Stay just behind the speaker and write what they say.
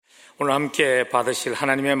오늘 함께 받으실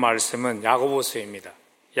하나님의 말씀은 야고보서입니다.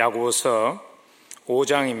 야고보서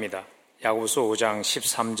 5장입니다. 야고보서 5장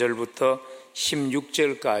 13절부터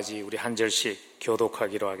 16절까지 우리 한 절씩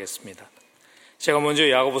교독하기로 하겠습니다. 제가 먼저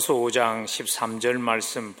야고보서 5장 13절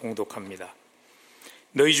말씀 봉독합니다.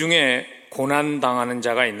 너희 중에 고난당하는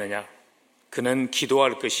자가 있느냐? 그는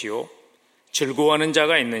기도할 것이요. 즐거워하는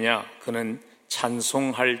자가 있느냐? 그는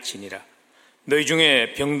찬송할지니라. 너희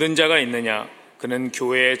중에 병든 자가 있느냐? 그는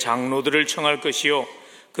교회의 장로들을 청할 것이요.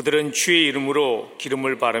 그들은 주의 이름으로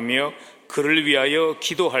기름을 바르며 그를 위하여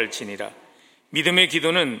기도할지니라. 믿음의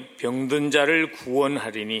기도는 병든 자를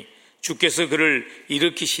구원하리니 주께서 그를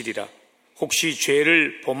일으키시리라. 혹시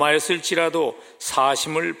죄를 범하였을지라도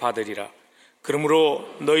사하심을 받으리라.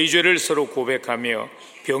 그러므로 너희 죄를 서로 고백하며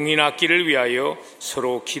병이 낫기를 위하여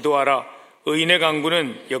서로 기도하라. 의인의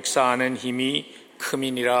강구는 역사하는 힘이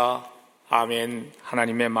큼이니라. 아멘.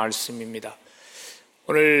 하나님의 말씀입니다.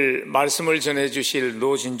 오늘 말씀을 전해주실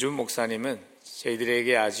노진주 목사님은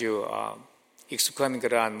저희들에게 아주 익숙한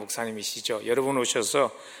그러한 목사님이시죠. 여러 분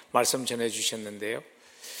오셔서 말씀 전해주셨는데요.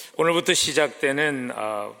 오늘부터 시작되는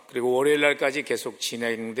그리고 월요일 날까지 계속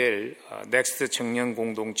진행될 넥스트 청년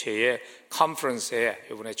공동체의 컨퍼런스에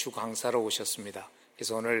이번에 주 강사로 오셨습니다.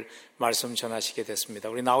 그래서 오늘 말씀 전하시게 됐습니다.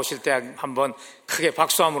 우리 나오실 때 한번 크게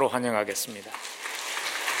박수함으로 환영하겠습니다.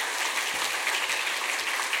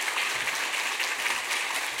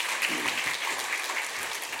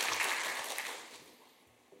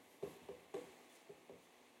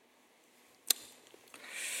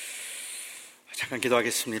 잠깐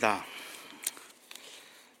기도하겠습니다.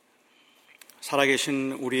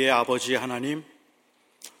 살아계신 우리의 아버지 하나님,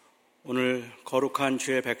 오늘 거룩한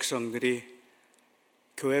주의 백성들이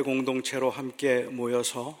교회 공동체로 함께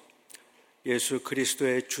모여서 예수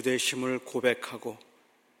그리스도의 주되심을 고백하고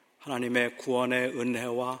하나님의 구원의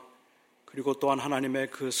은혜와 그리고 또한 하나님의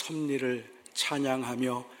그 섭리를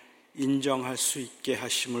찬양하며 인정할 수 있게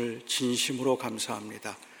하심을 진심으로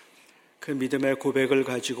감사합니다. 그 믿음의 고백을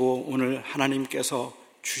가지고 오늘 하나님께서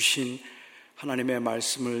주신 하나님의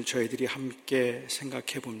말씀을 저희들이 함께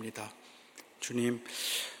생각해 봅니다. 주님,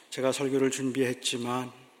 제가 설교를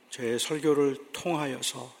준비했지만 저의 설교를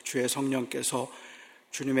통하여서 주의 성령께서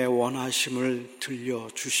주님의 원하심을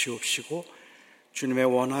들려주시옵시고 주님의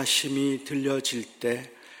원하심이 들려질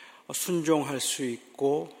때 순종할 수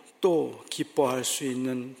있고 또 기뻐할 수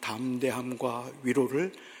있는 담대함과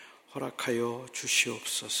위로를 허락하여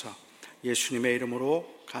주시옵소서. 예수님의 이름으로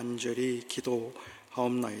간절히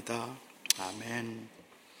기도하옵나이다. 아멘.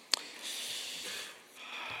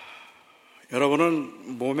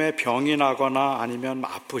 여러분은 몸에 병이 나거나 아니면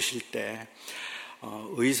아프실 때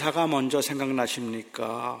의사가 먼저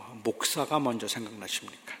생각나십니까? 목사가 먼저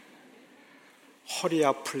생각나십니까? 허리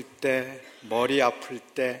아플 때, 머리 아플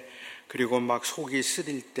때, 그리고 막 속이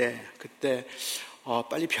쓰릴 때, 그때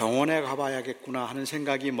빨리 병원에 가봐야겠구나 하는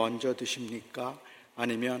생각이 먼저 드십니까?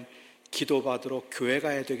 아니면 기도받으러 교회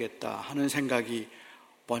가야 되겠다 하는 생각이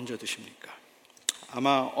먼저 드십니까?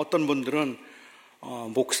 아마 어떤 분들은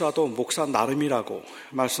목사도 목사 나름이라고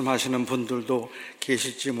말씀하시는 분들도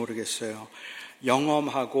계실지 모르겠어요.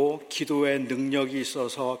 영험하고 기도의 능력이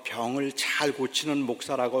있어서 병을 잘 고치는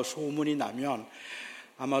목사라고 소문이 나면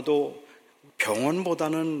아마도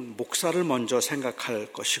병원보다는 목사를 먼저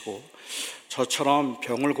생각할 것이고, 저처럼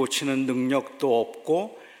병을 고치는 능력도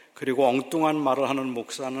없고 그리고 엉뚱한 말을 하는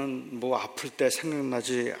목사는 아플 때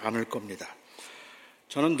생각나지 않을 겁니다.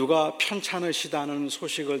 저는 누가 편찮으시다는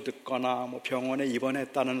소식을 듣거나 병원에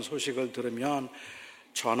입원했다는 소식을 들으면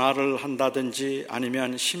전화를 한다든지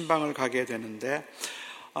아니면 신방을 가게 되는데,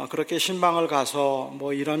 그렇게 신방을 가서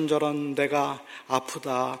이런저런 데가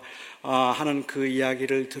아프다 하는 그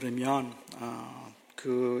이야기를 들으면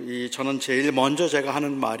저는 제일 먼저 제가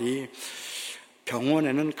하는 말이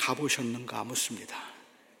병원에는 가보셨는가 묻습니다.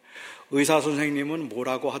 의사 선생님은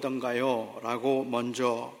뭐라고 하던가요? 라고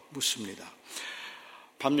먼저 묻습니다.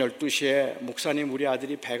 밤 12시에 목사님, 우리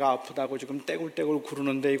아들이 배가 아프다고 지금 떼굴떼굴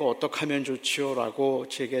구르는데 이거 어떻게 하면 좋지요? 라고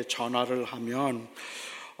제게 전화를 하면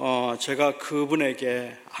제가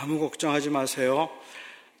그분에게 아무 걱정하지 마세요.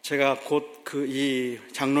 제가 곧 이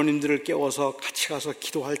장로님들을 깨워서 같이 가서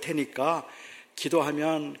기도할 테니까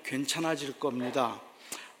기도하면 괜찮아질 겁니다.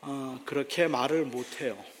 그렇게 말을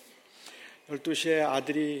못해요. 12시에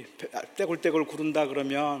아들이 떼굴떼굴 구른다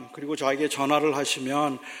그러면, 그리고 저에게 전화를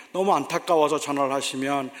하시면, 너무 안타까워서 전화를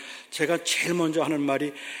하시면 제가 제일 먼저 하는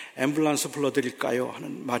말이 앰뷸런스 불러드릴까요?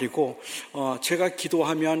 하는 말이고, 제가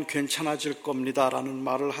기도하면 괜찮아질 겁니다 라는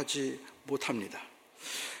말을 하지 못합니다.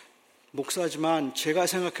 목사지만 제가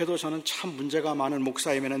생각해도 저는 참 문제가 많은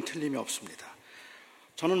목사임에는 틀림이 없습니다.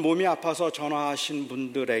 저는 몸이 아파서 전화하신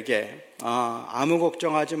분들에게 아무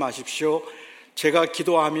걱정하지 마십시오. 제가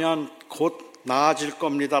기도하면 곧 나아질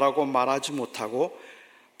겁니다라고 말하지 못하고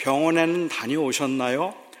병원에는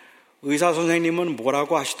다녀오셨나요? 의사 선생님은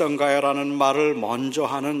뭐라고 하시던가요? 라는 말을 먼저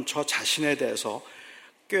하는 저 자신에 대해서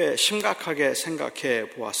꽤 심각하게 생각해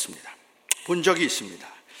보았습니다. 본 적이 있습니다.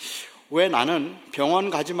 왜 나는 병원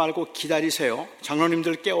가지 말고 기다리세요.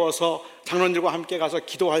 장로님들 깨워서 장로님들과 함께 가서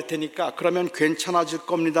기도할 테니까 그러면 괜찮아질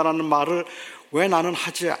겁니다라는 말을 왜 나는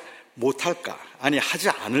하지 못할까? 아니 하지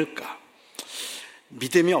않을까?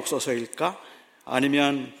 믿음이 없어서일까?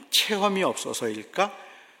 아니면 체험이 없어서일까?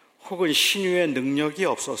 혹은 신유의 능력이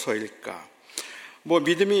없어서일까?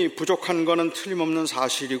 믿음이 부족한 것은 틀림없는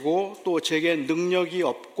사실이고 또 제게 능력이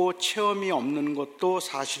없고 체험이 없는 것도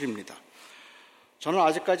사실입니다. 저는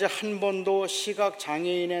아직까지 한 번도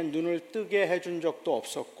시각장애인의 눈을 뜨게 해준 적도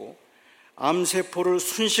없었고 암세포를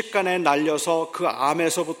순식간에 날려서 그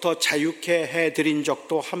암에서부터 자유케 해드린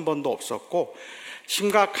적도 한 번도 없었고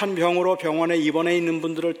심각한 병으로 병원에 입원해 있는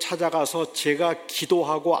분들을 찾아가서 제가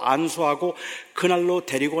기도하고 안수하고 그날로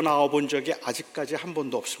데리고 나와본 적이 아직까지 한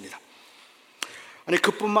번도 없습니다. 아니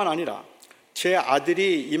그뿐만 아니라 제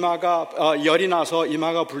아들이 열이 나서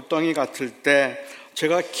이마가 불덩이 같을 때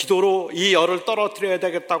제가 기도로 이 열을 떨어뜨려야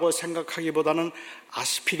되겠다고 생각하기보다는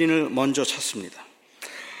아스피린을 먼저 찾습니다.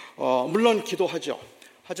 물론 기도하죠.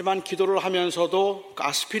 하지만 기도를 하면서도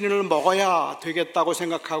아스피린을 먹어야 되겠다고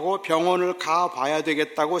생각하고 병원을 가봐야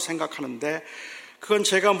되겠다고 생각하는데 그건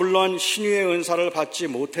제가 물론 신유의 은사를 받지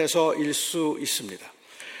못해서일 수 있습니다.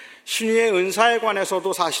 신유의 은사에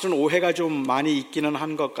관해서도 사실은 오해가 좀 많이 있기는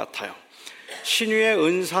한 것 같아요. 신유의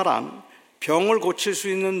은사란 병을 고칠 수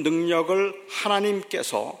있는 능력을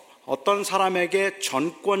하나님께서 어떤 사람에게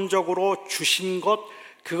전권적으로 주신 것,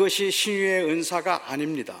 그것이 신유의 은사가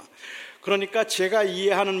아닙니다. 그러니까 제가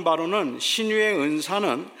이해하는 바로는 신유의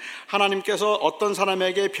은사는 하나님께서 어떤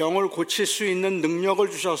사람에게 병을 고칠 수 있는 능력을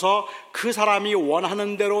주셔서 그 사람이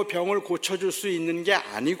원하는 대로 병을 고쳐줄 수 있는 게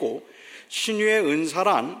아니고 신유의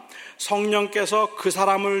은사란 성령께서 그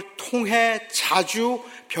사람을 통해 자주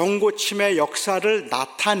병고침의 역사를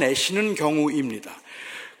나타내시는 경우입니다.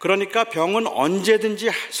 그러니까 병은 언제든지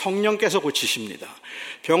성령께서 고치십니다.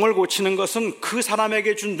 병을 고치는 것은 그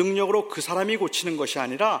사람에게 준 능력으로 그 사람이 고치는 것이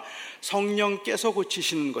아니라 성령께서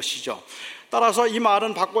고치시는 것이죠. 따라서 이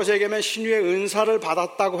말은 바꿔서 얘기하면 신유의 은사를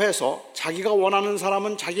받았다고 해서 자기가 원하는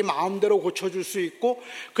사람은 자기 마음대로 고쳐줄 수 있고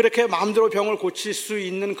그렇게 마음대로 병을 고칠 수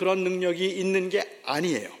있는 그런 능력이 있는 게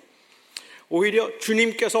아니에요. 오히려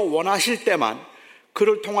주님께서 원하실 때만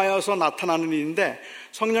그를 통하여서 나타나는 일인데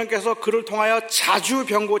성령께서 그를 통하여 자주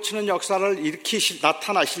병 고치는 역사를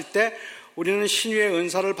나타나실 때 우리는 신유의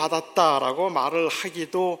은사를 받았다라고 말을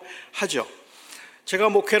하기도 하죠. 제가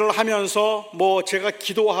목회를 하면서 제가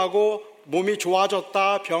기도하고 몸이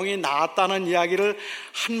좋아졌다, 병이 나았다는 이야기를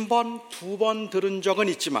한 번, 두 번 들은 적은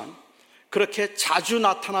있지만 그렇게 자주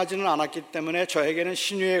나타나지는 않았기 때문에 저에게는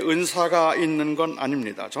신유의 은사가 있는 건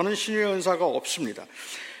아닙니다. 저는 신유의 은사가 없습니다.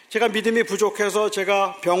 제가 믿음이 부족해서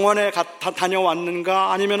제가 병원에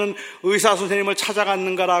다녀왔는가 아니면 의사 선생님을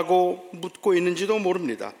찾아갔는가라고 묻고 있는지도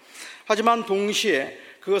모릅니다. 하지만 동시에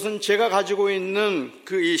그것은 제가 가지고 있는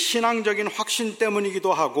이 신앙적인 확신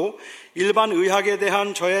때문이기도 하고 일반 의학에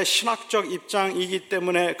대한 저의 신학적 입장이기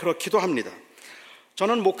때문에 그렇기도 합니다.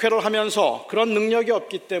 저는 목회를 하면서 그런 능력이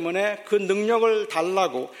없기 때문에 그 능력을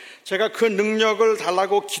달라고 제가 그 능력을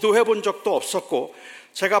달라고 기도해 본 적도 없었고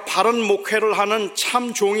제가 바른 목회를 하는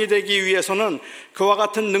참 종이 되기 위해서는 그와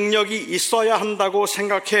같은 능력이 있어야 한다고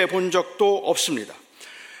생각해 본 적도 없습니다.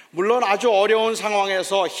 물론 아주 어려운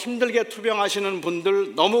상황에서 힘들게 투병하시는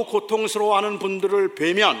분들, 너무 고통스러워하는 분들을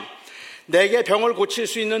뵈면 내게 병을 고칠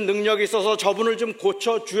수 있는 능력이 있어서 저분을 좀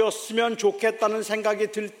고쳐주었으면 좋겠다는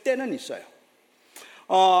생각이 들 때는 있어요.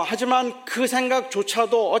 하지만 그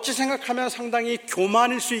생각조차도 어찌 생각하면 상당히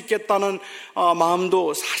교만일 수 있겠다는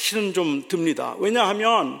마음도 사실은 좀 듭니다.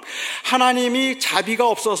 왜냐하면 하나님이 자비가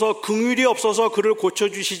없어서 긍휼이 없어서 그를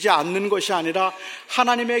고쳐주시지 않는 것이 아니라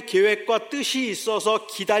하나님의 계획과 뜻이 있어서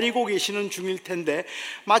기다리고 계시는 중일 텐데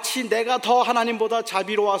마치 내가 더 하나님보다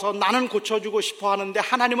자비로워서 나는 고쳐주고 싶어 하는데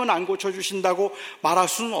하나님은 안 고쳐주신다고 말할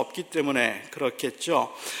수는 없기 때문에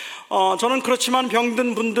그렇겠죠. 저는 그렇지만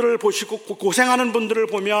병든 분들을 보시고 고생하는 분들을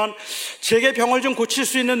보면 제게 병을 좀 고칠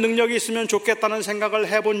수 있는 능력이 있으면 좋겠다는 생각을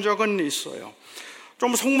해본 적은 있어요.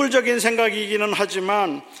 좀 속물적인 생각이기는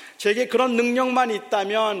하지만 제게 그런 능력만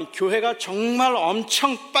있다면 교회가 정말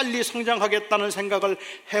엄청 빨리 성장하겠다는 생각을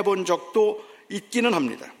해본 적도 있기는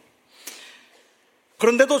합니다.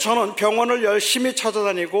 그런데도 저는 병원을 열심히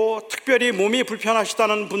찾아다니고 특별히 몸이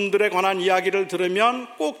불편하시다는 분들에 관한 이야기를 들으면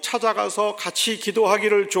꼭 찾아가서 같이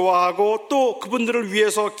기도하기를 좋아하고 또 그분들을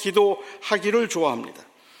위해서 기도하기를 좋아합니다.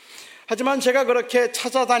 하지만 제가 그렇게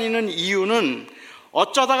찾아다니는 이유는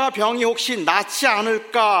어쩌다가 병이 혹시 낫지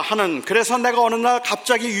않을까 하는, 그래서 내가 어느 날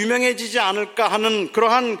갑자기 유명해지지 않을까 하는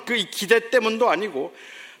그러한 그 기대 때문도 아니고,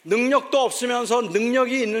 능력도 없으면서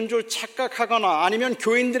능력이 있는 줄 착각하거나 아니면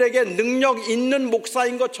교인들에게 능력 있는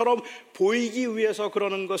목사인 것처럼 보이기 위해서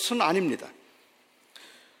그러는 것은 아닙니다.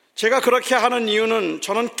 제가 그렇게 하는 이유는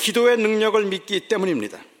저는 기도의 능력을 믿기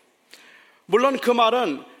때문입니다. 물론 그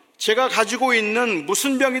말은 제가 가지고 있는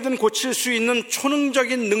무슨 병이든 고칠 수 있는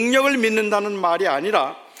초능적인 능력을 믿는다는 말이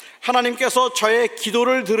아니라 하나님께서 저의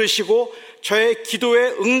기도를 들으시고 저의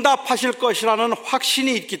기도에 응답하실 것이라는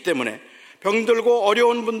확신이 있기 때문에 병들고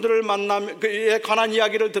어려운 분들을 만남에 관한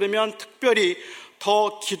이야기를 들으면 특별히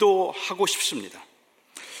더 기도하고 싶습니다.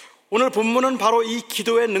 오늘 본문은 바로 이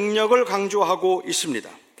기도의 능력을 강조하고 있습니다.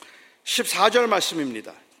 14절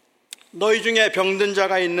말씀입니다. 너희 중에 병든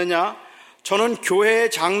자가 있느냐? 저는 교회의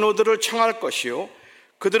장로들을 청할 것이요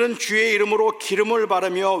그들은 주의 이름으로 기름을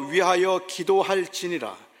바르며 위하여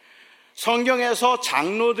기도할지니라. 성경에서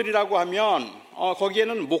장로들이라고 하면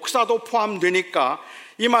거기에는 목사도 포함되니까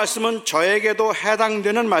이 말씀은 저에게도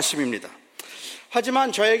해당되는 말씀입니다.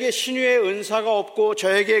 하지만 저에게 신유의 은사가 없고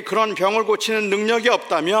저에게 그런 병을 고치는 능력이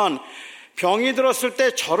없다면 병이 들었을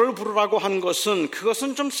때 저를 부르라고 한 것은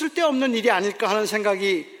그것은 좀 쓸데없는 일이 아닐까 하는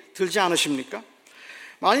생각이 들지 않으십니까?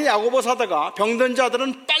 만약 야고보 사도가 병든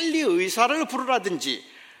자들은 빨리 의사를 부르라든지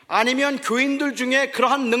아니면 교인들 중에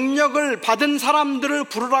그러한 능력을 받은 사람들을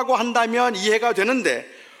부르라고 한다면 이해가 되는데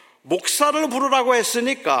목사를 부르라고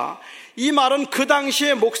했으니까 이 말은 그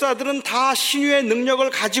당시에 목사들은 다 신유의 능력을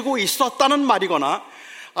가지고 있었다는 말이거나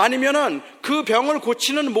아니면은 그 병을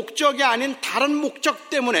고치는 목적이 아닌 다른 목적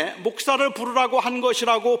때문에 목사를 부르라고 한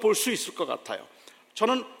것이라고 볼 수 있을 것 같아요.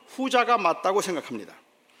 저는 후자가 맞다고 생각합니다.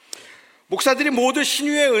 목사들이 모두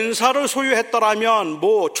신유의 은사를 소유했더라면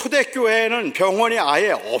초대교회에는 병원이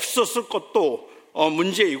아예 없었을 것도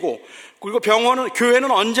문제이고, 그리고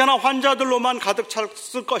교회는 언제나 환자들로만 가득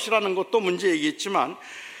찼을 것이라는 것도 문제이겠지만,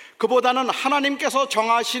 그보다는 하나님께서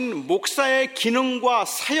정하신 목사의 기능과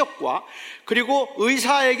사역과 그리고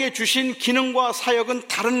의사에게 주신 기능과 사역은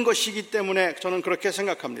다른 것이기 때문에 저는 그렇게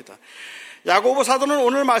생각합니다. 야고보 사도는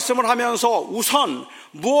오늘 말씀을 하면서 우선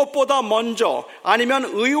무엇보다 먼저 아니면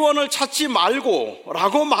의원을 찾지 말고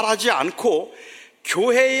라고 말하지 않고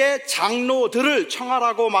교회의 장로들을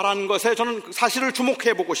청하라고 말한 것에 저는 사실을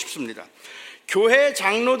주목해 보고 싶습니다. 교회의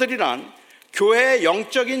장로들이란 교회의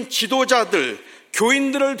영적인 지도자들,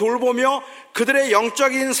 교인들을 돌보며 그들의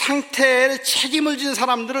영적인 상태에 책임을 진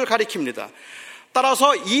사람들을 가리킵니다.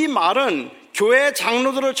 따라서 이 말은, 교회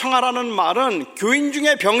장로들을 청하라는 말은 교인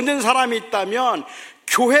중에 병든 사람이 있다면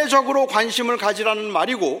교회적으로 관심을 가지라는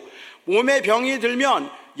말이고, 몸에 병이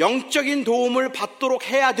들면 영적인 도움을 받도록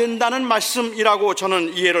해야 된다는 말씀이라고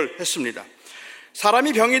저는 이해를 했습니다.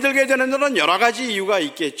 사람이 병이 들게 되는 데는 여러 가지 이유가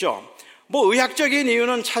있겠죠. 의학적인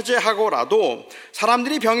이유는 차지하고라도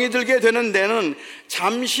사람들이 병이 들게 되는 데는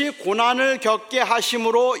잠시 고난을 겪게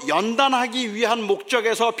하심으로 연단하기 위한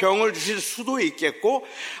목적에서 병을 주실 수도 있겠고,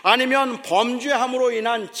 아니면 범죄함으로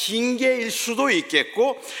인한 징계일 수도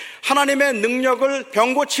있겠고, 하나님의 능력을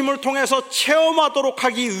병고침을 통해서 체험하도록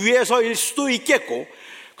하기 위해서일 수도 있겠고,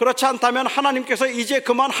 그렇지 않다면 하나님께서 이제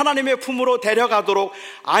그만 하나님의 품으로 데려가도록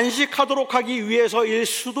안식하도록 하기 위해서일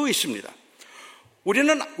수도 있습니다.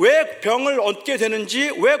 우리는 왜 병을 얻게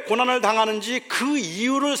되는지, 왜 고난을 당하는지 그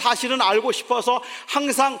이유를 사실은 알고 싶어서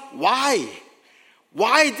항상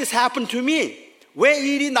Why this happened to me? 왜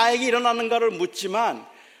이 일이 나에게 일어나는가를 묻지만,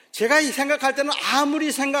 제가 생각할 때는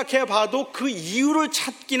아무리 생각해 봐도 그 이유를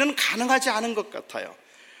찾기는 가능하지 않은 것 같아요.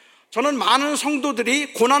 저는 많은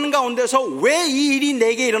성도들이 고난 가운데서 왜 이 일이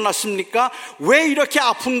내게 일어났습니까? 왜 이렇게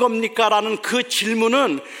아픈 겁니까? 라는 그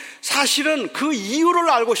질문은 사실은 그 이유를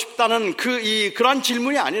알고 싶다는 그런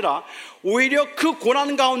질문이 아니라 오히려 그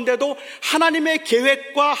고난 가운데도 하나님의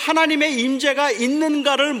계획과 하나님의 임재가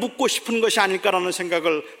있는가를 묻고 싶은 것이 아닐까라는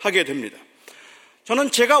생각을 하게 됩니다.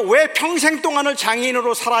 저는 제가 왜 평생 동안을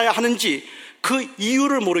장애인으로 살아야 하는지 그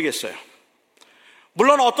이유를 모르겠어요.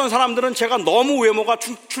 물론 어떤 사람들은 제가 너무 외모가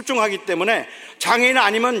출중하기 때문에 장애인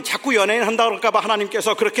아니면 자꾸 연예인 한다 그럴까 봐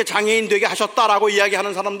하나님께서 그렇게 장애인 되게 하셨다라고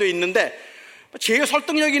이야기하는 사람도 있는데, 제일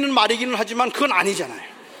설득력 있는 말이기는 하지만 그건 아니잖아요.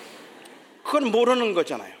 그건 모르는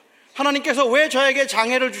거잖아요. 하나님께서 왜 저에게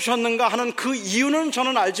장애를 주셨는가 하는 그 이유는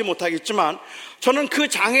저는 알지 못하겠지만, 저는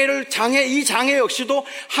이 장애 역시도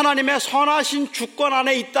하나님의 선하신 주권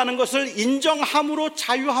안에 있다는 것을 인정함으로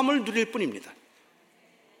자유함을 누릴 뿐입니다.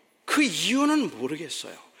 그 이유는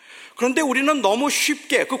모르겠어요. 그런데 우리는 너무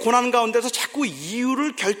쉽게 그 고난 가운데서 자꾸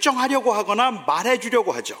이유를 결정하려고 하거나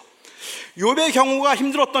말해주려고 하죠. 욥의 경우가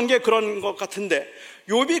힘들었던 게 그런 것 같은데,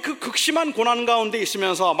 욥이 그 극심한 고난 가운데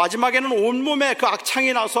있으면서 마지막에는 온몸에 그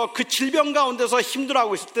악창이 나서 그 질병 가운데서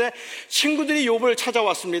힘들어하고 있을 때 친구들이 욥을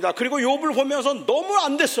찾아왔습니다. 그리고 욥을 보면서 너무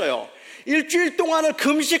안 됐어요. 일주일 동안을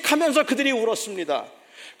금식하면서 그들이 울었습니다.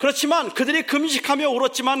 그렇지만 그들이 금식하며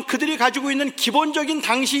울었지만 그들이 가지고 있는 기본적인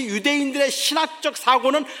당시 유대인들의 신학적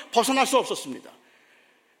사고는 벗어날 수 없었습니다.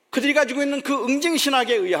 그들이 가지고 있는 그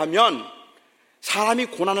응징신학에 의하면 사람이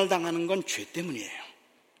고난을 당하는 건 죄 때문이에요.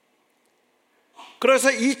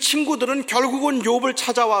 그래서 이 친구들은 결국은 욥을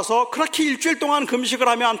찾아와서 그렇게 일주일 동안 금식을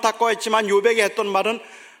하며 안타까워했지만 욥에게 했던 말은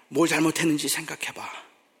뭘 잘못했는지 생각해봐.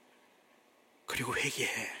 그리고 회개해.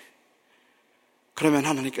 그러면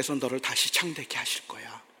하나님께서 너를 다시 창대케 하실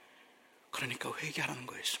거야. 그러니까 회개하라는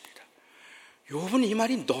거였습니다. 욥은 이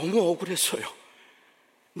말이 너무 억울했어요.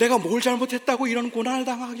 내가 뭘 잘못했다고 이런 고난을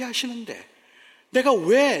당하게 하시는데, 내가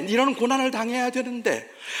왜 이런 고난을 당해야 되는데.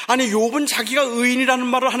 아니, 욥은 자기가 의인이라는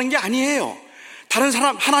말을 하는 게 아니에요. 다른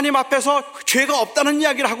사람, 하나님 앞에서 죄가 없다는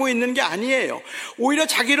이야기를 하고 있는 게 아니에요. 오히려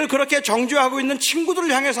자기를 그렇게 정죄하고 있는 친구들을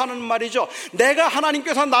향해서 하는 말이죠. 내가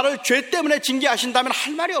하나님께서 나를 죄 때문에 징계하신다면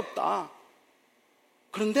할 말이 없다.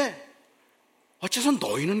 그런데 어째서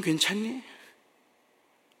너희는 괜찮니?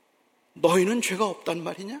 너희는 죄가 없단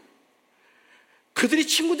말이냐? 그들이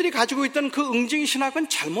친구들이 가지고 있던 그 응징신학은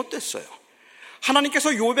잘못됐어요. 하나님께서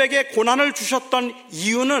욥에게 고난을 주셨던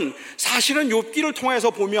이유는 사실은 욥기를 통해서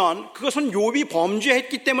보면 그것은 욥이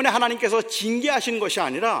범죄했기 때문에 하나님께서 징계하신 것이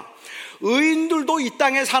아니라 의인들도 이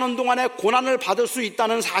땅에 사는 동안에 고난을 받을 수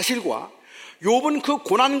있다는 사실과 욥은 그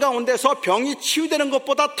고난 가운데서 병이 치유되는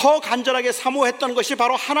것보다 더 간절하게 사모했던 것이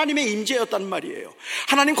바로 하나님의 임재였단 말이에요.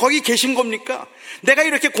 하나님 거기 계신 겁니까? 내가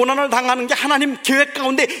이렇게 고난을 당하는 게 하나님 계획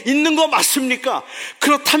가운데 있는 거 맞습니까?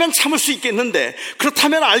 그렇다면 참을 수 있겠는데,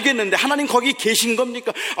 그렇다면 알겠는데 하나님 거기 계신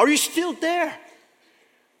겁니까? Are you still there?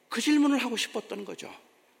 그 질문을 하고 싶었던 거죠.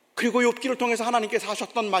 그리고 욥기를 통해서 하나님께서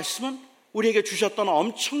하셨던 말씀은, 우리에게 주셨던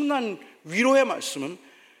엄청난 위로의 말씀은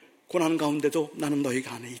고난 가운데도 나는 너희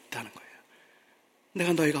안에 있다는 거예요.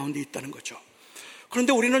 내가 너희 가운데 있다는 거죠.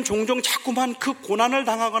 그런데 우리는 종종 자꾸만 그 고난을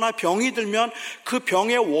당하거나 병이 들면 그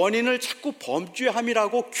병의 원인을 자꾸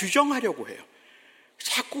범죄함이라고 규정하려고 해요.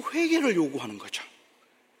 자꾸 회개를 요구하는 거죠.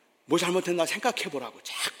 뭐 잘못했나 생각해보라고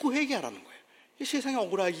자꾸 회개하라는 거예요. 이 세상에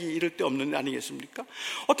억울하기 이를 데 없는 일 아니겠습니까?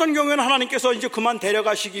 어떤 경우에는 하나님께서 이제 그만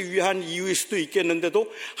데려가시기 위한 이유일 수도 있겠는데도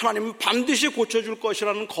하나님은 반드시 고쳐줄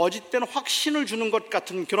것이라는 거짓된 확신을 주는 것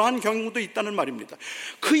같은 그러한 경우도 있다는 말입니다.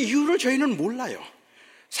 그 이유를 저희는 몰라요.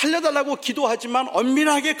 살려달라고 기도하지만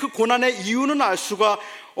엄밀하게 그 고난의 이유는 알 수가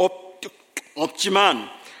없지만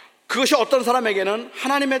그것이 어떤 사람에게는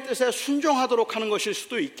하나님의 뜻에 순종하도록 하는 것일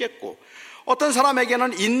수도 있겠고, 어떤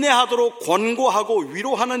사람에게는 인내하도록 권고하고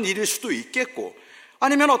위로하는 일일 수도 있겠고,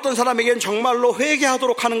 아니면 어떤 사람에게는 정말로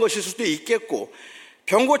회개하도록 하는 것일 수도 있겠고,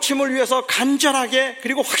 병고침을 위해서 간절하게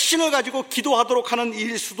그리고 확신을 가지고 기도하도록 하는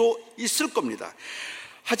일일 수도 있을 겁니다.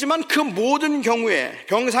 하지만 그 모든 경우에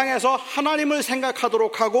병상에서 하나님을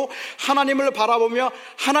생각하도록 하고 하나님을 바라보며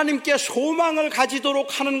하나님께 소망을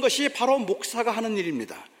가지도록 하는 것이 바로 목사가 하는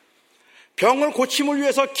일입니다. 병을 고침을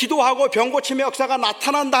위해서 기도하고 병고침의 역사가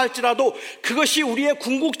나타난다 할지라도 그것이 우리의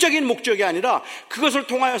궁극적인 목적이 아니라 그것을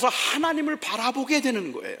통하여서 하나님을 바라보게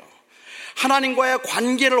되는 거예요. 하나님과의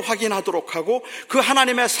관계를 확인하도록 하고 그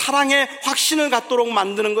하나님의 사랑에 확신을 갖도록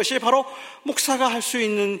만드는 것이 바로 목사가 할 수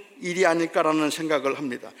있는 일이 아닐까라는 생각을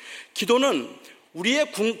합니다. 기도는 우리의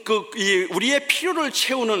필요를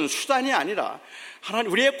채우는 수단이 아니라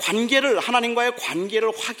우리의 관계를, 하나님과의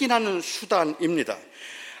관계를 확인하는 수단입니다.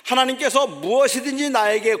 하나님께서 무엇이든지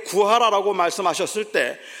나에게 구하라라고 말씀하셨을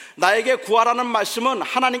때 나에게 구하라는 말씀은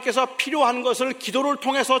하나님께서 필요한 것을 기도를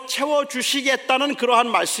통해서 채워주시겠다는 그러한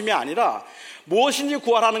말씀이 아니라 무엇인지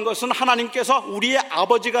구하라는 것은 하나님께서 우리의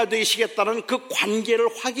아버지가 되시겠다는 그 관계를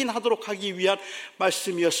확인하도록 하기 위한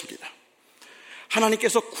말씀이었습니다.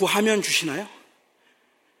 하나님께서 구하면 주시나요?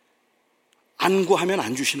 안 구하면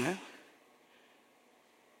안 주시나요?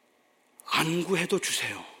 안 구해도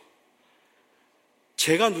주세요.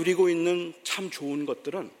 제가 누리고 있는 참 좋은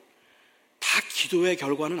것들은 다 기도의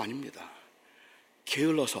결과는 아닙니다.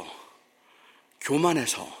 게을러서,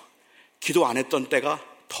 교만해서 기도 안 했던 때가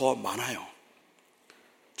더 많아요.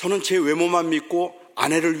 저는 제 외모만 믿고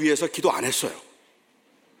아내를 위해서 기도 안 했어요.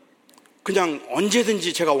 그냥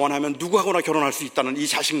언제든지 제가 원하면 누구하고나 결혼할 수 있다는 이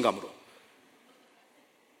자신감으로.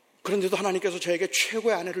 그런데도 하나님께서 저에게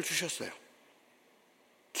최고의 아내를 주셨어요.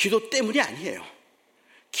 기도 때문이 아니에요.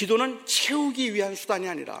 기도는 채우기 위한 수단이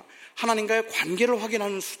아니라 하나님과의 관계를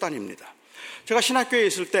확인하는 수단입니다. 제가 신학교에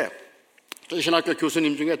있을 때 저희 신학교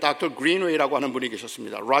교수님 중에 닥터 그린웨이라고 하는 분이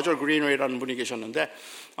계셨습니다. 로저 그린웨이라는 분이 계셨는데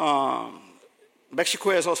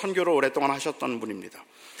멕시코에서 선교를 오랫동안 하셨던 분입니다.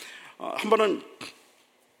 한 번은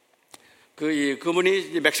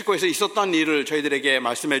그분이 멕시코에서 있었던 일을 저희들에게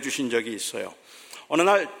말씀해 주신 적이 있어요. 어느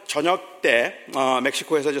날 저녁 때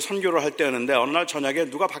멕시코에서 이제 선교를 할 때였는데 어느 날 저녁에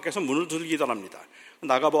누가 밖에서 문을 두들기더랍니다.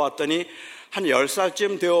 나가보았더니 한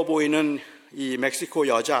 10살쯤 되어 보이는 이 멕시코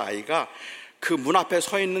여자아이가 그 문 앞에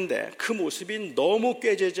서 있는데 그 모습이 너무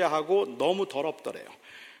꾀죄죄하고 너무 더럽더래요.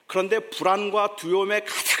 그런데 불안과 두려움에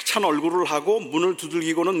가득 찬 얼굴을 하고 문을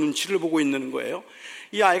두들기고는 눈치를 보고 있는 거예요.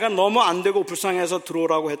 이 아이가 너무 안 되고 불쌍해서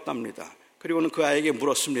들어오라고 했답니다. 그리고는 그 아이에게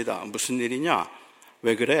물었습니다. 무슨 일이냐?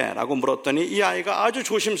 왜 그래? 라고 물었더니 이 아이가 아주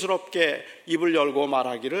조심스럽게 입을 열고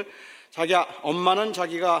말하기를 엄마는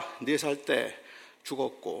자기가 4살 때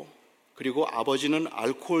죽었고 그리고 아버지는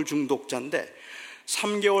알코올 중독자인데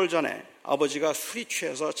 3개월 전에 아버지가 술이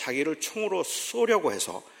취해서 자기를 총으로 쏘려고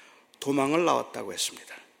해서 도망을 나왔다고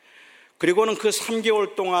했습니다. 그리고는 그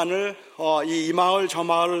 3개월 동안을 이 마을 저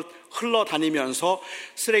마을을 흘러다니면서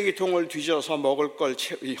쓰레기통을 뒤져서 먹을 걸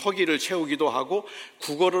허기를 채우기도 하고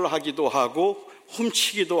구걸을 하기도 하고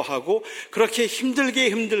훔치기도 하고 그렇게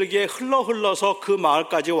힘들게 흘러서 그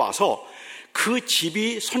마을까지 와서 그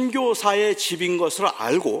집이 선교사의 집인 것을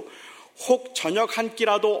알고 혹 저녁 한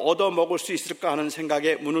끼라도 얻어먹을 수 있을까 하는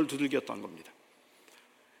생각에 문을 두들겼던 겁니다.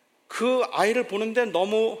 그 아이를 보는데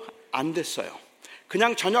너무 안 됐어요.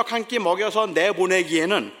 그냥 저녁 한 끼 먹여서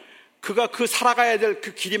내보내기에는 그가 살아가야 될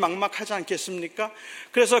그 길이 막막하지 않겠습니까?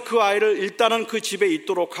 그래서 그 아이를 일단은 그 집에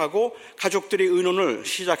있도록 하고 가족들이 의논을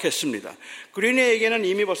시작했습니다. 그린웨이에게는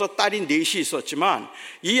이미 벌써 딸이 4이 있었지만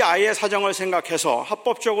이 아이의 사정을 생각해서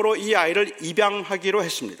합법적으로 이 아이를 입양하기로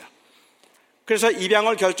했습니다. 그래서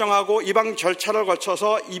입양을 결정하고 입양 절차를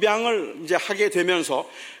거쳐서 입양을 이제 하게 되면서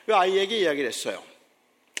그 아이에게 이야기를 했어요.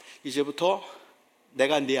 이제부터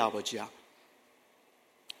내가 네 아버지야.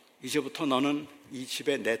 이제부터 너는 이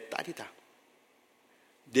집의 내 딸이다.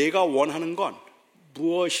 내가 원하는 건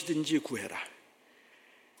무엇이든지 구해라.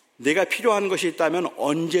 내가 필요한 것이 있다면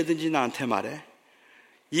언제든지 나한테 말해.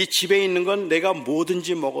 이 집에 있는 건 내가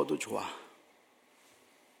뭐든지 먹어도 좋아.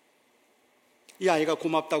 이 아이가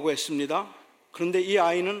고맙다고 했습니다. 그런데 이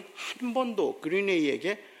아이는 한 번도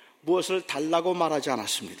그린웨이에게 무엇을 달라고 말하지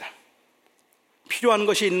않았습니다. 필요한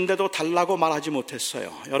것이 있는데도 달라고 말하지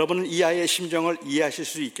못했어요. 여러분은 이 아이의 심정을 이해하실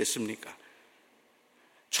수 있겠습니까?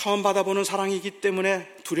 처음 받아보는 사랑이기 때문에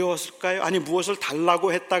두려웠을까요? 아니 무엇을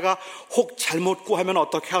달라고 했다가 혹 잘못 구하면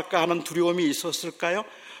어떻게 할까 하는 두려움이 있었을까요?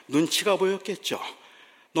 눈치가 보였겠죠.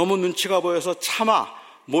 너무 눈치가 보여서 차마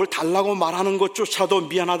뭘 달라고 말하는 것조차도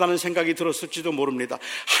미안하다는 생각이 들었을지도 모릅니다.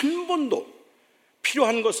 한 번도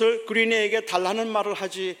필요한 것을 그린웨이에게 달라는 말을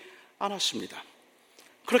하지 않았습니다.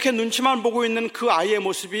 그렇게 눈치만 보고 있는 그 아이의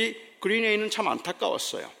모습이 그린웨이는 참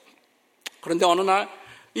안타까웠어요. 그런데 어느 날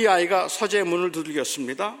이 아이가 서재 문을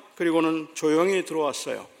두들겼습니다. 그리고는 조용히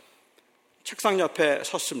들어왔어요. 책상 옆에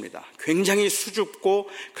섰습니다. 굉장히 수줍고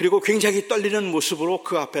그리고 굉장히 떨리는 모습으로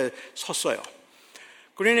그 앞에 섰어요.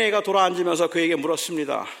 그린웨이가 돌아앉으면서 그에게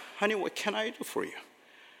물었습니다. Honey, what can I do for you?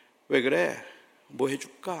 왜 그래? 뭐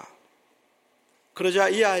해줄까? 그러자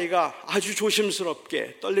이 아이가 아주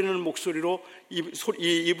조심스럽게 떨리는 목소리로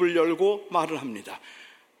입을 열고 말을 합니다.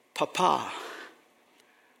 Papa,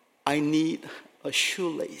 I need a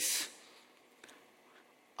shoelace.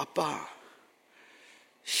 아빠,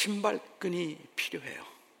 신발끈이 필요해요.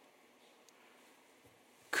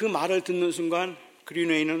 그 말을 듣는 순간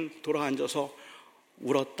그린웨이는 돌아앉아서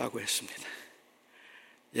울었다고 했습니다.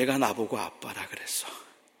 얘가 나보고 아빠라 그랬어.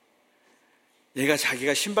 얘가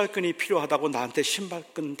자기가 신발끈이 필요하다고 나한테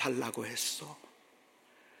신발끈 달라고 했어.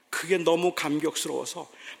 그게 너무 감격스러워서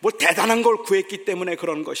뭐 대단한 걸 구했기 때문에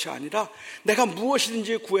그런 것이 아니라 내가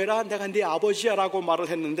무엇이든지 구해라, 내가 네 아버지야 라고 말을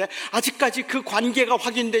했는데 아직까지 그 관계가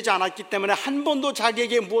확인되지 않았기 때문에 한 번도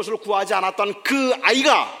자기에게 무엇을 구하지 않았던 그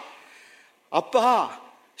아이가 아빠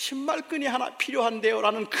신발끈이 하나 필요한데요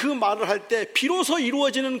라는 그 말을 할 때 비로소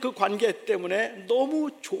이루어지는 그 관계 때문에 너무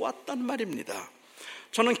좋았단 말입니다.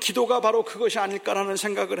 저는 기도가 바로 그것이 아닐까라는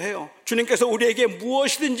생각을 해요. 주님께서 우리에게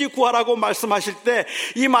무엇이든지 구하라고 말씀하실 때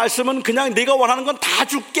이 말씀은 그냥 네가 원하는 건 다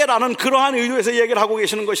줄게라는 그러한 의도에서 얘기를 하고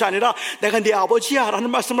계시는 것이 아니라 내가 네 아버지야 라는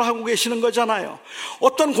말씀을 하고 계시는 거잖아요.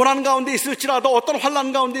 어떤 고난 가운데 있을지라도 어떤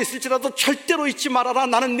환난 가운데 있을지라도 절대로 잊지 말아라.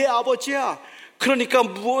 나는 네 아버지야. 그러니까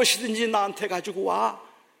무엇이든지 나한테 가지고 와.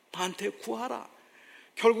 나한테 구하라.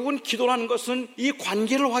 결국은 기도라는 것은 이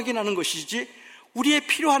관계를 확인하는 것이지 우리의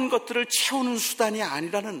필요한 것들을 채우는 수단이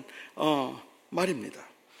아니라는 말입니다.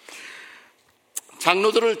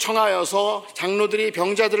 장로들을 청하여서 장로들이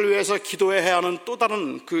병자들을 위해서 기도해야 하는 또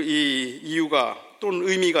다른 이유가 또는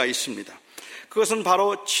의미가 있습니다. 그것은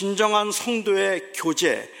바로 진정한 성도의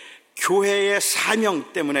교제, 교회의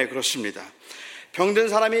사명 때문에 그렇습니다. 병든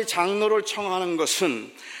사람이 장로를 청하는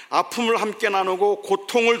것은 아픔을 함께 나누고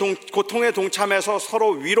고통에 동참해서 서로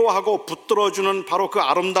위로하고 붙들어주는 바로 그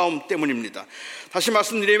아름다움 때문입니다. 다시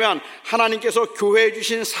말씀드리면 하나님께서 교회에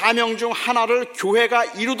주신 사명 중 하나를 교회가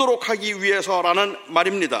이루도록 하기 위해서라는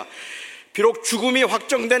말입니다. 비록 죽음이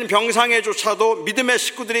확정된 병상에조차도 믿음의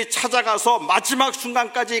식구들이 찾아가서 마지막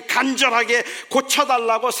순간까지 간절하게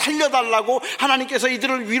고쳐달라고 살려달라고 하나님께서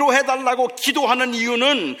이들을 위로해달라고 기도하는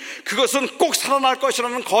이유는 그것은 꼭 살아날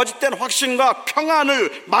것이라는 거짓된 확신과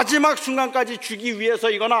평안을 마지막 순간까지 주기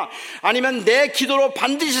위해서이거나 아니면 내 기도로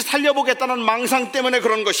반드시 살려보겠다는 망상 때문에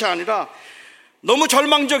그런 것이 아니라 너무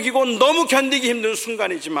절망적이고 너무 견디기 힘든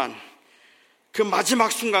순간이지만 그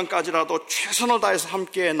마지막 순간까지라도 최선을 다해서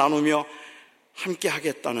함께 나누며 함께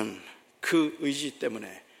하겠다는 그 의지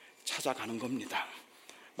때문에 찾아가는 겁니다.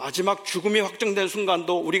 마지막 죽음이 확정된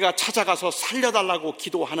순간도 우리가 찾아가서 살려달라고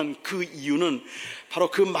기도하는 그 이유는 바로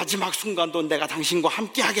그 마지막 순간도 내가 당신과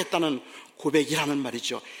함께 하겠다는 고백이라는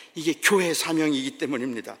말이죠. 이게 교회의 사명이기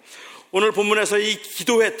때문입니다. 오늘 본문에서 이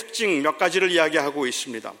기도의 특징 몇 가지를 이야기하고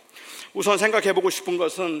있습니다. 우선 생각해보고 싶은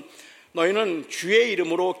것은 너희는 주의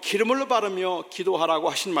이름으로 기름을 바르며 기도하라고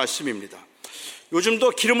하신 말씀입니다. 요즘도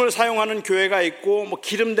기름을 사용하는 교회가 있고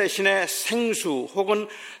기름 대신에 생수 혹은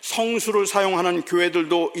성수를 사용하는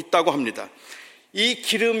교회들도 있다고 합니다. 이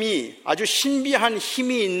기름이 아주 신비한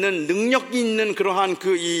힘이 있는 능력이 있는 그러한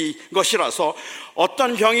이것이라서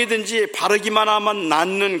어떤 병이든지 바르기만 하면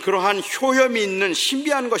낫는 그러한 효염이 있는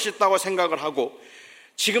신비한 것이 있다고 생각을 하고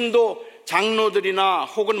지금도 장로들이나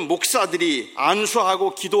혹은 목사들이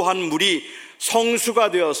안수하고 기도한 물이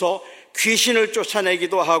성수가 되어서 귀신을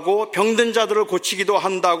쫓아내기도 하고 병든 자들을 고치기도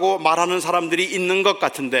한다고 말하는 사람들이 있는 것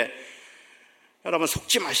같은데 여러분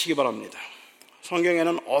속지 마시기 바랍니다.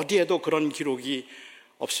 성경에는 어디에도 그런 기록이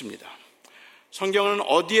없습니다. 성경은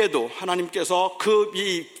어디에도 하나님께서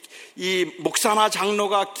이 목사나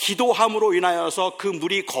장로가 기도함으로 인하여서 그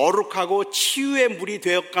물이 거룩하고 치유의 물이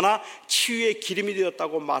되었거나 치유의 기름이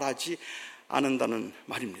되었다고 말하지 않는다는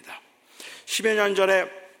말입니다. 10여 년 전에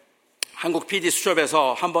한국 PD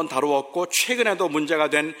수첩에서 한번 다루었고 최근에도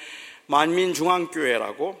문제가 된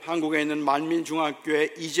만민중앙교회라고 한국에 있는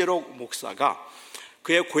만민중앙교회 이재록 목사가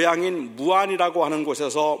그의 고향인 무안이라고 하는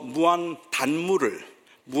곳에서 무안의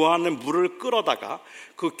물을 끌어다가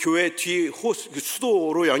그 교회 뒤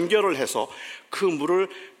수도로 연결을 해서 그 물을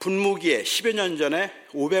분무기에 10여 년 전에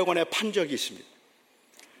 500원에 판 적이 있습니다.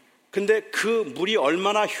 근데 그 물이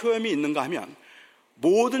얼마나 효험이 있는가 하면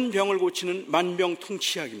모든 병을 고치는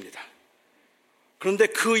만병통치약입니다. 그런데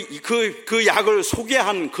그 약을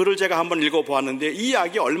소개한 글을 제가 한번 읽어보았는데 이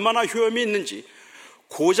약이 얼마나 효험이 있는지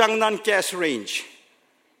고장난 가스레인지,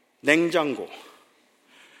 냉장고,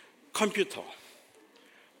 컴퓨터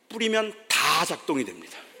뿌리면 다 작동이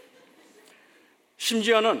됩니다.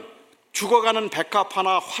 심지어는 죽어가는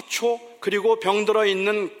백합화나 화초 그리고 병들어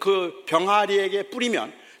있는 그 병아리에게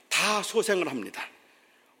뿌리면 다 소생을 합니다.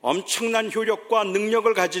 엄청난 효력과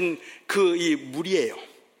능력을 가진 이 물이에요.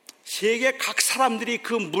 세계 각 사람들이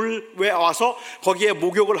그 물에 와서 거기에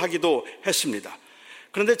목욕을 하기도 했습니다.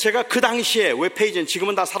 그런데 제가 그 당시에 웹페이지는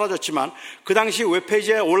지금은 다 사라졌지만 그 당시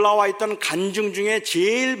웹페이지에 올라와 있던 간증 중에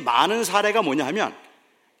제일 많은 사례가 뭐냐 하면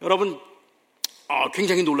여러분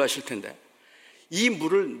굉장히 놀라실 텐데 이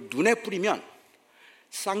물을 눈에 뿌리면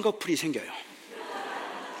쌍꺼풀이 생겨요.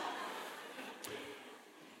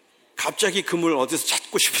 갑자기 그 물 어디서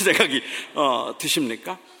찾고 싶은 생각이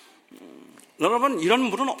드십니까? 여러분 이런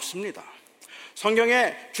물은 없습니다.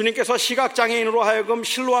 성경에 주님께서 시각장애인으로 하여금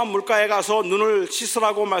실로암 물가에 가서 눈을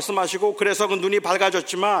씻으라고 말씀하시고 그래서 그 눈이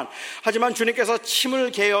밝아졌지만 하지만 주님께서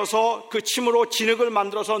침을 개어서 그 침으로 진흙을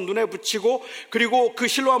만들어서 눈에 붙이고 그리고 그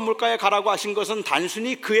실로암 물가에 가라고 하신 것은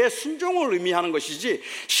단순히 그의 순종을 의미하는 것이지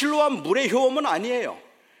실로암 물의 효험은 아니에요.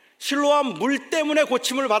 실로암 물 때문에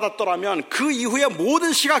고침을 받았더라면 그 이후에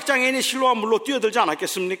모든 시각장애인이 실로암 물로 뛰어들지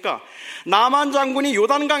않았겠습니까? 나만 장군이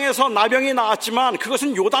요단강에서 나병이 나왔지만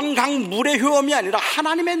그것은 요단강 물의 효험이 아니라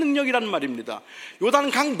하나님의 능력이라는 말입니다.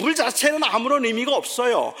 요단강 물 자체는 아무런 의미가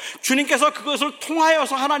없어요. 주님께서 그것을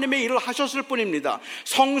통하여서 하나님의 일을 하셨을 뿐입니다.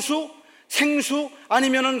 성수, 생수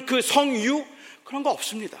아니면은 그 성유 그런 거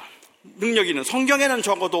없습니다. 능력 있는 성경에는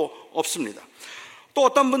적어도 없습니다. 또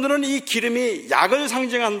어떤 분들은 이 기름이 약을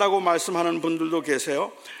상징한다고 말씀하는 분들도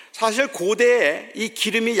계세요. 사실 고대에 이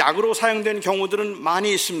기름이 약으로 사용된 경우들은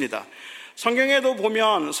많이 있습니다. 성경에도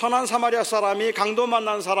보면 선한 사마리아 사람이 강도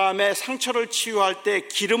만난 사람의 상처를 치유할 때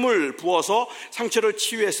기름을 부어서 상처를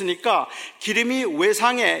치유했으니까 기름이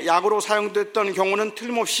외상의 약으로 사용됐던 경우는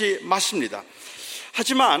틀림없이 맞습니다.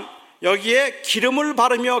 하지만 여기에 기름을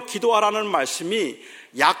바르며 기도하라는 말씀이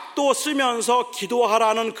약도 쓰면서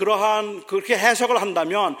기도하라는 그렇게 해석을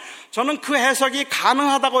한다면 저는 그 해석이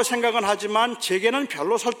가능하다고 생각은 하지만 제게는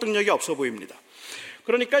별로 설득력이 없어 보입니다.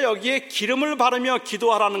 그러니까 여기에 기름을 바르며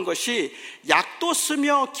기도하라는 것이 약도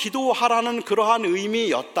쓰며 기도하라는 그러한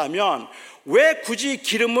의미였다면 왜 굳이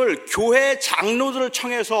기름을 교회 장로들을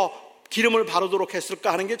청해서 기름을 바르도록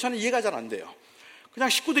했을까 하는 게 저는 이해가 잘 안 돼요. 그냥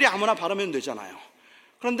식구들이 아무나 바르면 되잖아요.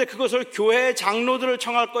 그런데 그것을 교회 장로들을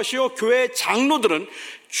청할 것이요 교회 장로들은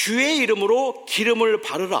주의 이름으로 기름을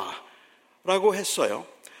바르라 라고 했어요.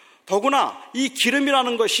 더구나 이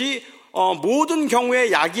기름이라는 것이 모든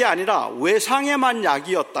경우의 약이 아니라 외상에만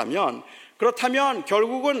약이었다면 그렇다면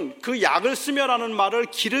결국은 그 약을 쓰며라는 말을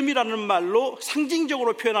기름이라는 말로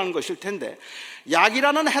상징적으로 표현하는 것일 텐데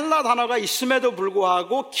약이라는 헬라 단어가 있음에도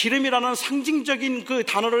불구하고 기름이라는 상징적인 그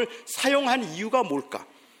단어를 사용한 이유가 뭘까?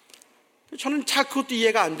 저는 잘 그것도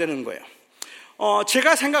이해가 안 되는 거예요.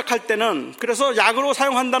 제가 생각할 때는 그래서 약으로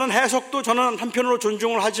사용한다는 해석도 저는 한편으로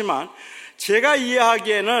존중을 하지만 제가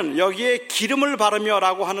이해하기에는 여기에 기름을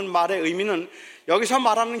바르며라고 하는 말의 의미는 여기서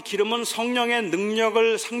말하는 기름은 성령의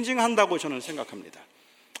능력을 상징한다고 저는 생각합니다.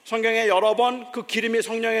 성경에 여러 번 그 기름이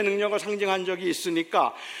성령의 능력을 상징한 적이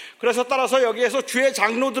있으니까 그래서 따라서 여기에서 주의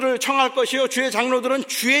장로들을 청할 것이요 주의 장로들은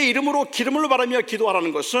주의 이름으로 기름을 바르며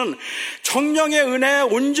기도하라는 것은 성령의 은혜에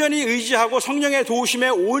온전히 의지하고 성령의 도우심에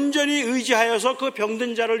온전히 의지하여서 그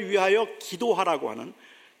병든 자를 위하여 기도하라고 하는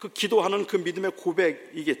기도하는 그 믿음의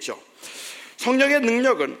고백이겠죠. 성령의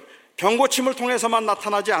능력은 병고침을 통해서만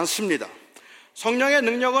나타나지 않습니다. 성령의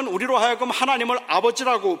능력은 우리로 하여금 하나님을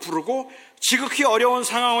아버지라고 부르고 지극히 어려운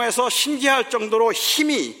상황에서 신기할 정도로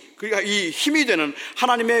그러니까 이 힘이 되는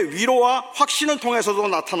하나님의 위로와 확신을 통해서도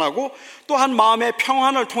나타나고 또한 마음의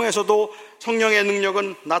평안을 통해서도 성령의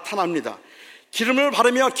능력은 나타납니다. 기름을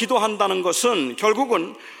바르며 기도한다는 것은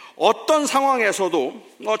결국은 어떤 상황에서도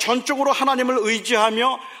전적으로 하나님을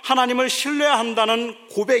의지하며 하나님을 신뢰한다는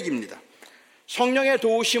고백입니다. 성령의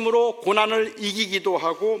도우심으로 고난을 이기기도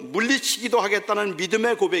하고 물리치기도 하겠다는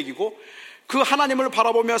믿음의 고백이고 그 하나님을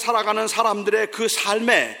바라보며 살아가는 사람들의 그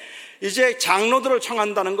삶에 이제 장로들을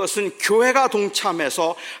청한다는 것은 교회가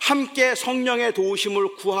동참해서 함께 성령의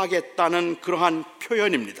도우심을 구하겠다는 그러한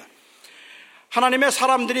표현입니다. 하나님의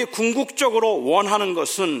사람들이 궁극적으로 원하는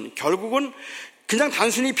것은 결국은 그냥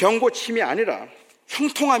단순히 병고침이 아니라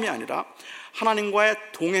형통함이 아니라 하나님과의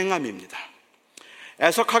동행함입니다.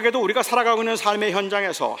 애석하게도 우리가 살아가고 있는 삶의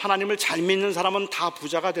현장에서 하나님을 잘 믿는 사람은 다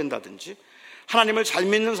부자가 된다든지 하나님을 잘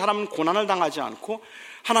믿는 사람은 고난을 당하지 않고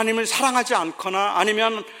하나님을 사랑하지 않거나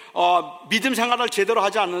아니면 믿음 생활을 제대로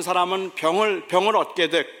하지 않는 사람은 병을 얻게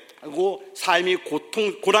되고 삶이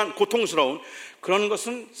고통스러운 그런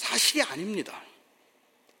것은 사실이 아닙니다.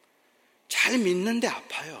 잘 믿는데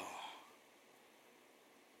아파요.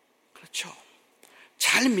 그렇죠.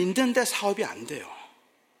 잘 믿는데 사업이 안 돼요.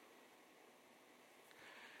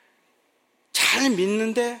 잘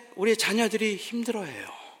믿는데 우리 자녀들이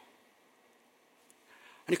힘들어해요.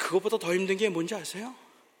 아니 그것보다 더 힘든 게 뭔지 아세요?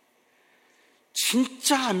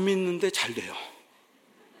 진짜 안 믿는데 잘 돼요.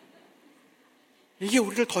 이게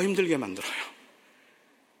우리를 더 힘들게 만들어요.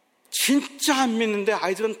 진짜 안 믿는데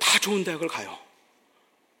아이들은 다 좋은 대학을 가요.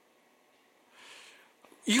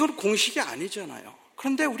 이건 공식이 아니잖아요.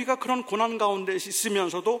 그런데 우리가 그런 고난 가운데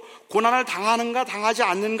있으면서도 고난을 당하는가 당하지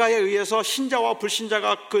않는가에 의해서 신자와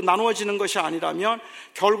불신자가 나누어지는 것이 아니라면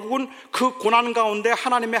결국은 그 고난 가운데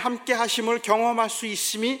하나님의 함께 하심을 경험할 수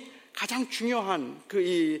있음이 가장 중요한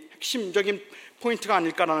이 핵심적인 포인트가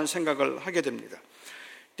아닐까라는 생각을 하게 됩니다.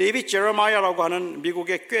 데이빗 제레마이아라고 하는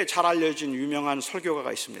미국의 꽤 잘 알려진 유명한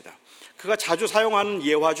설교가가 있습니다. 그가 자주 사용하는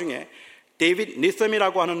예화 중에 데이빗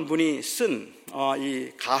니섬이라고 하는 분이 쓴 이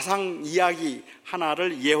가상 이야기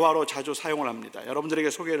하나를 예화로 자주 사용을 합니다. 여러분들에게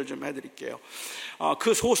소개를 좀 해드릴게요.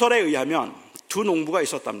 그 소설에 의하면 두 농부가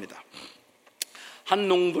있었답니다. 한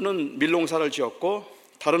농부는 밀농사를 지었고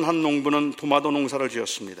다른 한 농부는 토마토 농사를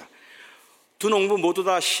지었습니다. 두 농부 모두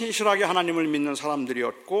다 신실하게 하나님을 믿는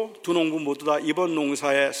사람들이었고 두 농부 모두 다 이번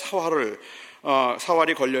농사에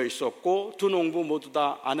사활이 걸려 있었고 두 농부 모두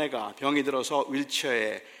다 아내가 병이 들어서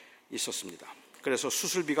윌체어에 있었습니다. 그래서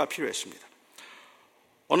수술비가 필요했습니다.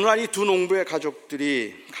 어느 날 이 두 농부의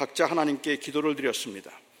가족들이 각자 하나님께 기도를 드렸습니다.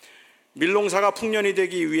 밀농사가 풍년이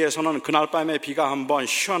되기 위해서는 그날 밤에 비가 한번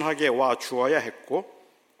시원하게 와 주어야 했고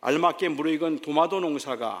알맞게 무르익은 토마토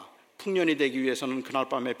농사가 풍년이 되기 위해서는 그날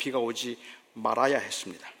밤에 비가 오지 말아야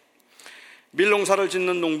했습니다. 밀농사를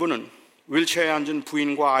짓는 농부는 휠체어에 앉은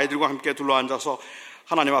부인과 아이들과 함께 둘러앉아서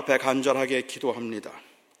하나님 앞에 간절하게 기도합니다.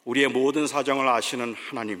 우리의 모든 사정을 아시는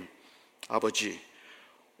하나님, 아버지,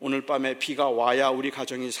 오늘 밤에 비가 와야 우리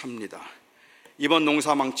가정이 삽니다. 이번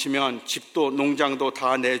농사 망치면 집도 농장도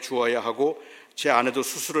다 내주어야 하고 제 아내도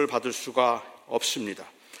수술을 받을 수가 없습니다.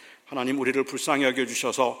 하나님, 우리를 불쌍히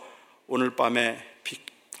여겨주셔서 오늘 밤에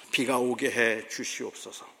비가 오게 해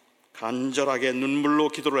주시옵소서. 간절하게 눈물로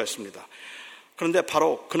기도를 했습니다. 그런데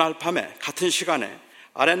바로 그날 밤에 같은 시간에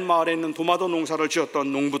아랫마을에 있는 도마도 농사를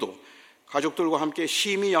지었던 농부도 가족들과 함께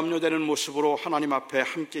심히 염려되는 모습으로 하나님 앞에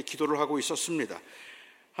함께 기도를 하고 있었습니다.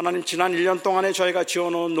 하나님, 지난 1년 동안에 저희가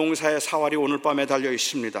지어놓은 농사의 사활이 오늘 밤에 달려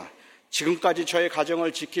있습니다. 지금까지 저희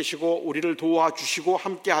가정을 지키시고 우리를 도와주시고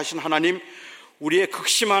함께 하신 하나님, 우리의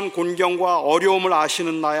극심한 곤경과 어려움을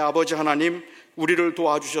아시는 나의 아버지 하나님, 우리를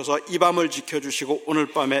도와주셔서 이 밤을 지켜주시고 오늘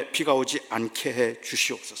밤에 비가 오지 않게 해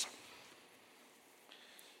주시옵소서.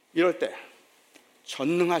 이럴 때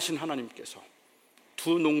전능하신 하나님께서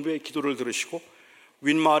두 농부의 기도를 들으시고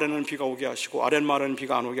윗마을에는 비가 오게 하시고 아랫마을에는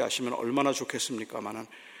비가 안 오게 하시면 얼마나 좋겠습니까마는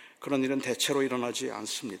그런 일은 대체로 일어나지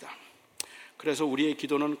않습니다. 그래서 우리의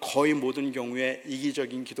기도는 거의 모든 경우에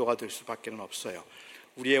이기적인 기도가 될 수밖에 없어요.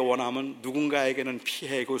 우리의 원함은 누군가에게는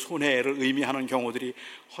피해고 손해를 의미하는 경우들이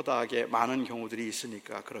허다하게 많은 경우들이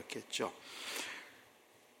있으니까 그렇겠죠.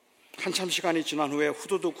 한참 시간이 지난 후에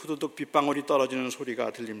후두둑 빗방울이 떨어지는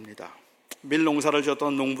소리가 들립니다. 밀농사를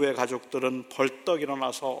지었던 농부의 가족들은 벌떡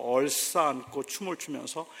일어나서 얼싸안고 춤을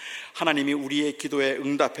추면서 하나님이 우리의 기도에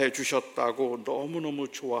응답해 주셨다고 너무너무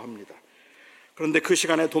좋아합니다. 그런데 그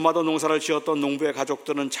시간에 도마도 농사를 지었던 농부의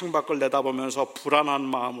가족들은 창밖을 내다보면서 불안한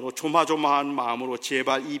마음으로, 조마조마한 마음으로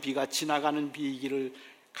제발 이 비가 지나가는 비이기를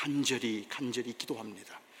간절히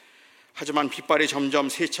기도합니다. 하지만 빗발이 점점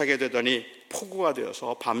세차게 되더니 폭우가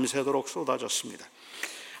되어서 밤새도록 쏟아졌습니다.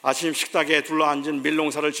 아침 식탁에 둘러앉은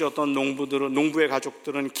밀농사를 지었던 농부의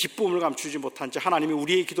가족들은 기쁨을 감추지 못한 채 하나님이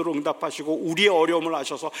우리의 기도를 응답하시고 우리의 어려움을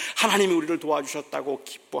아셔서 하나님이 우리를 도와주셨다고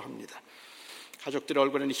기뻐합니다. 가족들의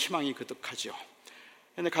얼굴에는 희망이 그득하죠.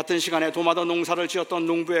 그런데 같은 시간에 도마도 농사를 지었던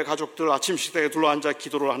농부의 가족들 아침 식탁에 둘러앉아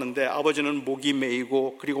기도를 하는데 아버지는 목이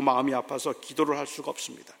메이고 그리고 마음이 아파서 기도를 할 수가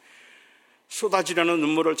없습니다. 쏟아지려는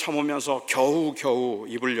눈물을 참으면서 겨우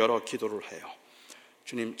입을 열어 기도를 해요.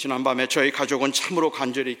 주님, 지난밤에 저희 가족은 참으로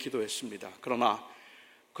간절히 기도했습니다.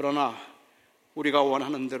 그러나 우리가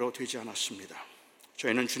원하는 대로 되지 않았습니다.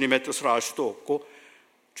 저희는 주님의 뜻을 알 수도 없고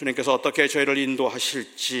주님께서 어떻게 저희를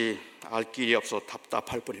인도하실지 알 길이 없어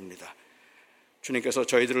답답할 뿐입니다. 주님께서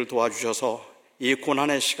저희들을 도와주셔서 이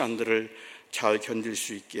고난의 시간들을 잘 견딜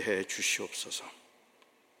수 있게 해 주시옵소서.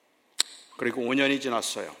 그리고 5년이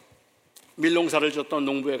지났어요. 밀농사를 지었던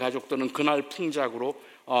농부의 가족들은 그날 풍작으로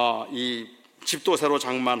이 집도 새로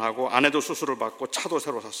장만하고 아내도 수술을 받고 차도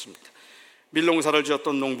새로 샀습니다. 밀농사를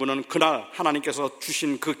지었던 농부는 그날 하나님께서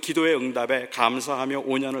주신 그 기도의 응답에 감사하며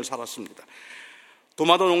 5년을 살았습니다.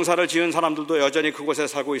 도마도 농사를 지은 사람들도 여전히 그곳에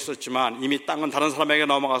살고 있었지만 이미 땅은 다른 사람에게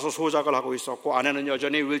넘어가서 소작을 하고 있었고 아내는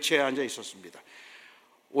여전히 휠체어에 앉아 있었습니다.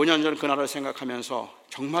 5년 전 그날을 생각하면서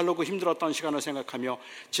정말로 그 힘들었던 시간을 생각하며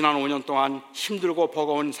지난 5년 동안 힘들고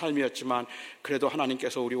버거운 삶이었지만 그래도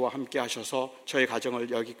하나님께서 우리와 함께 하셔서 저희 가정을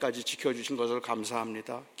여기까지 지켜주신 것을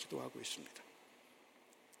감사합니다. 기도하고 있습니다.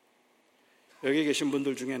 여기 계신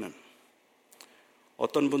분들 중에는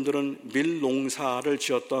어떤 분들은 밀농사를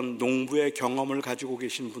지었던 농부의 경험을 가지고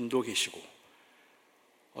계신 분도 계시고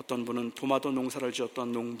어떤 분은 도마도 농사를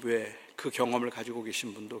지었던 농부의 그 경험을 가지고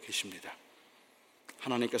계신 분도 계십니다.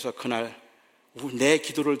 하나님께서 그날 내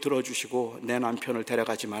기도를 들어주시고 내 남편을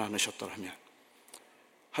데려가지만 않으셨더라면,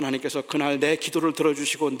 하나님께서 그날 내 기도를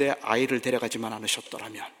들어주시고 내 아이를 데려가지만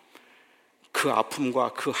않으셨더라면 그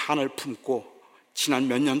아픔과 그 한을 품고 지난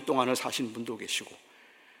몇 년 동안을 사신 분도 계시고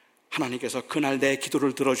하나님께서 그날 내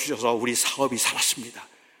기도를 들어주셔서 우리 사업이 살았습니다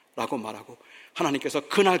라고 말하고 하나님께서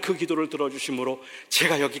그날 그 기도를 들어주심으로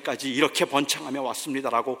제가 여기까지 이렇게 번창하며 왔습니다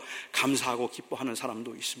라고 감사하고 기뻐하는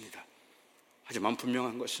사람도 있습니다. 하지만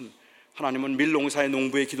분명한 것은 하나님은 밀농사의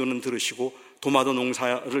농부의 기도는 들으시고 도마도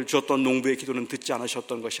농사를 지었던 농부의 기도는 듣지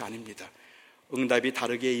않으셨던 것이 아닙니다. 응답이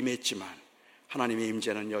다르게 임했지만 하나님의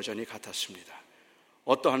임재는 여전히 같았습니다.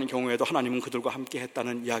 어떠한 경우에도 하나님은 그들과 함께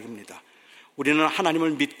했다는 이야기입니다. 우리는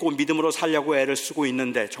하나님을 믿고 믿음으로 살려고 애를 쓰고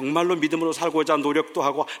있는데 정말로 믿음으로 살고자 노력도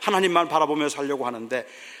하고 하나님만 바라보며 살려고 하는데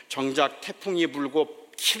정작 태풍이 불고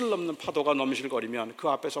키를 넘는 파도가 넘실거리면 그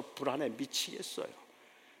앞에서 불안에 미치겠어요.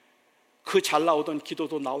 그 잘 나오던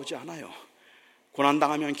기도도 나오지 않아요.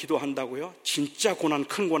 고난당하면 기도한다고요? 진짜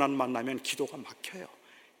큰 고난 만나면 기도가 막혀요.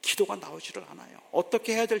 기도가 나오지를 않아요.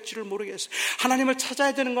 어떻게 해야 될지를 모르겠어요. 하나님을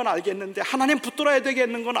찾아야 되는 건 알겠는데, 하나님 붙들어야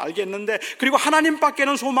되겠는 건 알겠는데, 그리고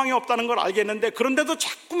하나님밖에는 소망이 없다는 걸 알겠는데, 그런데도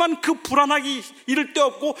자꾸만 그 불안하기 이를 데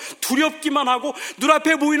없고 두렵기만 하고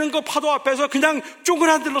눈앞에 보이는 그 파도 앞에서 그냥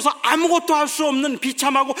쪼그라들어서 아무것도 할 수 없는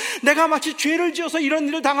비참하고 내가 마치 죄를 지어서 이런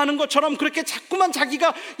일을 당하는 것처럼 그렇게 자꾸만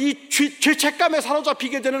자기가 이 죄책감에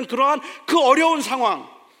사로잡히게 되는 그러한 그 어려운 상황.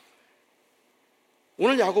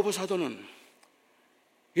 오늘 야고보 사도는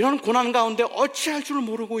이런 고난 가운데 어찌할 줄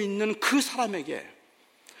모르고 있는 그 사람에게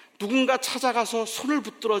누군가 찾아가서 손을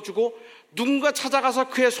붙들어주고, 누군가 찾아가서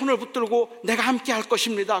그의 손을 붙들고 내가 함께 할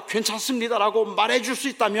것입니다, 괜찮습니다 라고 말해줄 수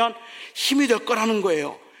있다면 힘이 될 거라는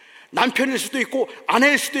거예요. 남편일 수도 있고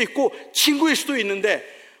아내일 수도 있고 친구일 수도 있는데,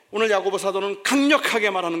 오늘 야고보 사도는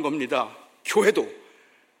강력하게 말하는 겁니다. 교회도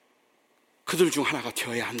그들 중 하나가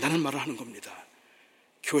되어야 한다는 말을 하는 겁니다.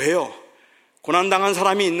 교회요, 고난당한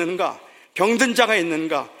사람이 있는가, 병든 자가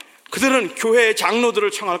있는가, 그들은 교회의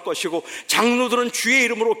장로들을 청할 것이고 장로들은 주의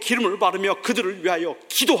이름으로 기름을 바르며 그들을 위하여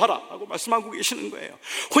기도하라고 말씀하고 계시는 거예요.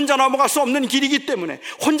 혼자 넘어갈 수 없는 길이기 때문에,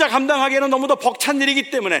 혼자 감당하기에는 너무도 벅찬 일이기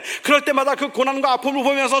때문에, 그럴 때마다 그 고난과 아픔을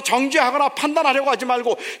보면서 정죄하거나 판단하려고 하지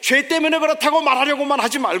말고, 죄 때문에 그렇다고 말하려고만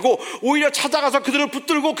하지 말고, 오히려 찾아가서 그들을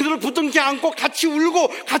붙들고 그들을 부둥켜 안고 같이 울고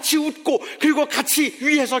같이 웃고 그리고 같이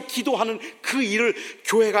위해서 기도하는 그 일을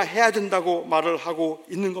교회가 해야 된다고 말을 하고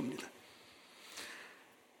있는 겁니다.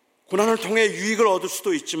 고난을 통해 유익을 얻을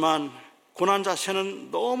수도 있지만 고난 자체는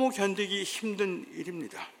너무 견디기 힘든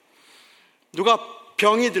일입니다. 누가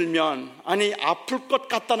병이 들면, 아니 아플 것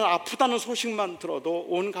같다는, 아프다는 소식만 들어도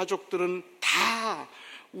온 가족들은 다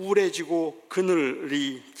우울해지고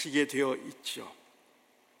그늘이 지게 되어 있죠.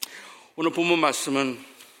 오늘 본문 말씀은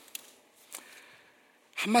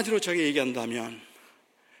한마디로 저에게 얘기한다면,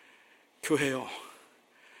 교회요,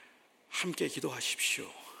 함께 기도하십시오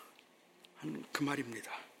하는 그 말입니다.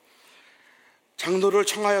 장로를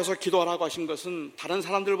청하여서 기도하라고 하신 것은 다른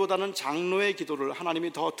사람들보다는 장로의 기도를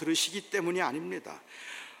하나님이 더 들으시기 때문이 아닙니다.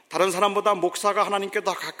 다른 사람보다 목사가 하나님께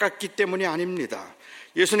더 가깝기 때문이 아닙니다.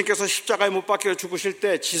 예수님께서 십자가에 못 박혀 죽으실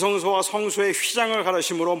때 지성소와 성소의 휘장을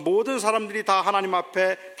가르심으로 모든 사람들이 다 하나님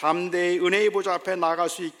앞에 담대히 은혜의 보좌 앞에 나아갈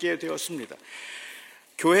수 있게 되었습니다.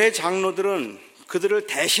 교회 장로들은 그들을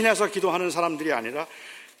대신해서 기도하는 사람들이 아니라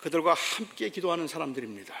그들과 함께 기도하는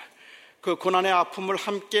사람들입니다. 그 고난의 아픔을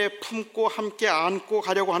함께 품고 함께 안고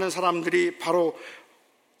가려고 하는 사람들이 바로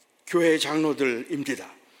교회의 장로들입니다.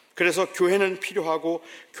 그래서 교회는 필요하고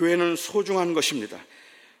교회는 소중한 것입니다.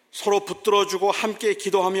 서로 붙들어주고 함께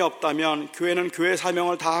기도함이 없다면 교회는 교회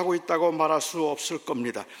사명을 다하고 있다고 말할 수 없을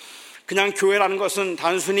겁니다. 그냥 교회라는 것은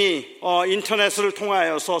단순히 인터넷을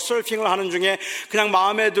통하여서 서핑을 하는 중에 그냥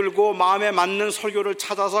마음에 들고 마음에 맞는 설교를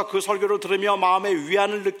찾아서 그 설교를 들으며 마음의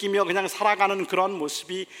위안을 느끼며 그냥 살아가는 그런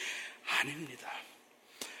모습이 아닙니다.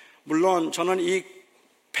 물론 저는 이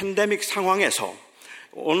팬데믹 상황에서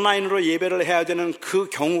온라인으로 예배를 해야 되는 그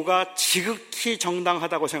경우가 지극히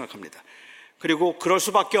정당하다고 생각합니다. 그리고 그럴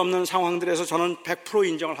수밖에 없는 상황들에서 저는 100%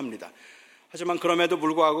 인정을 합니다. 하지만 그럼에도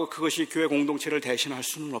불구하고 그것이 교회 공동체를 대신할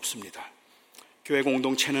수는 없습니다. 교회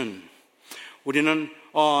공동체는, 우리는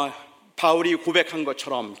바울이 고백한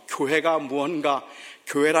것처럼 교회가 무언가,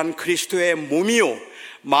 교회란 그리스도의 몸이요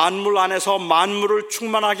만물 안에서 만물을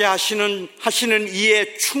충만하게 하시는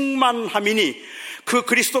이의 충만함이니, 그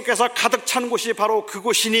그리스도께서 가득 찬 곳이 바로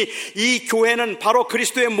그곳이니, 이 교회는 바로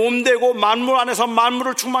그리스도의 몸 되고 만물 안에서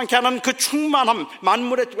만물을 충만케 하는 그 충만함,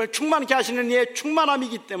 만물에 충만케 하시는 이의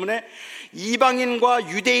충만함이기 때문에 이방인과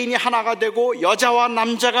유대인이 하나가 되고 여자와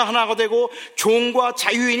남자가 하나가 되고 종과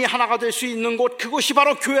자유인이 하나가 될 수 있는 곳, 그것이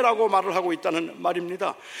바로 교회라고 말을 하고 있다는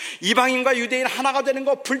말입니다. 이방인과 유대인 하나가 되는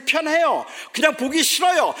거 불편해요. 그냥 보기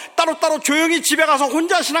싫어요. 따로따로 조용히 집에 가서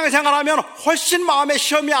혼자 신앙생활하면 훨씬 마음에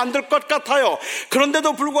시험이 안 들 것 같아요.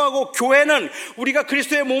 그런데도 불구하고 교회는 우리가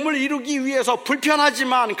그리스도의 몸을 이루기 위해서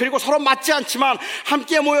불편하지만, 그리고 서로 맞지 않지만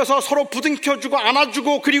함께 모여서 서로 부둥켜주고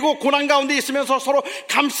안아주고, 그리고 고난 가운데 있으면서 서로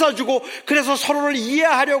감싸주고, 그래서 서로를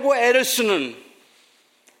이해하려고 애를 쓰는,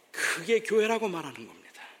 그게 교회라고 말하는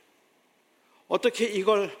겁니다. 어떻게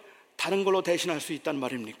이걸 다른 걸로 대신할 수 있단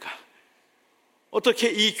말입니까? 어떻게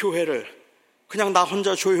이 교회를 그냥 나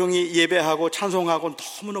혼자 조용히 예배하고 찬송하고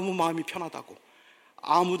너무너무 마음이 편하다고,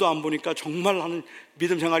 아무도 안 보니까 정말 나는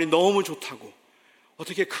믿음 생활이 너무 좋다고,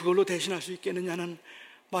 어떻게 그걸로 대신할 수 있겠느냐는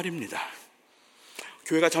말입니다.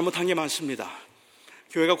 교회가 잘못한 게 많습니다.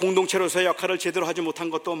 교회가 공동체로서의 역할을 제대로 하지 못한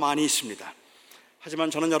것도 많이 있습니다.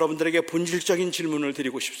 하지만 저는 여러분들에게 본질적인 질문을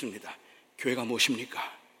드리고 싶습니다. 교회가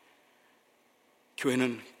무엇입니까?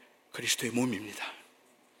 교회는 그리스도의 몸입니다.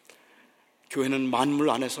 교회는 만물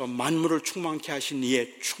안에서 만물을 충만케 하신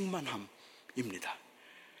이의 충만함입니다.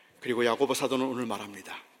 그리고 야고보 사도는 오늘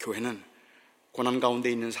말합니다. 교회는 고난 가운데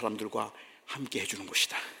있는 사람들과 함께 해주는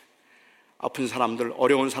곳이다. 아픈 사람들,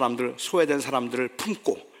 어려운 사람들, 소외된 사람들을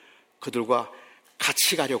품고 그들과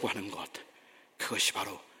같이 가려고 하는 것, 그것이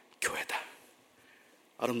바로 교회다.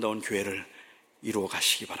 아름다운 교회를 이루어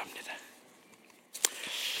가시기 바랍니다.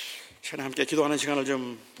 시간에 함께 기도하는 시간을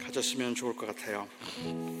좀 가졌으면 좋을 것 같아요.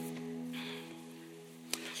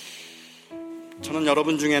 저는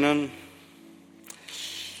여러분 중에는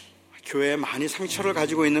교회에 많이 상처를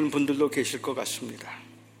가지고 있는 분들도 계실 것 같습니다.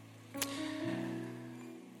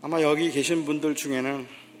 아마 여기 계신 분들 중에는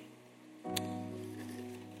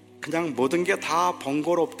그냥 모든 게 다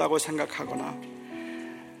번거롭다고 생각하거나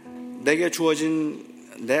내게 주어진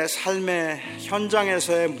내 삶의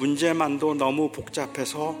현장에서의 문제만도 너무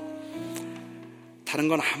복잡해서 다른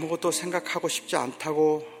건 아무것도 생각하고 싶지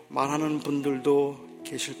않다고 말하는 분들도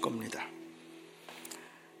계실 겁니다.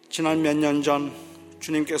 지난 몇 년 전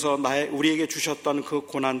주님께서 우리에게 주셨던 그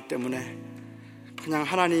고난 때문에 그냥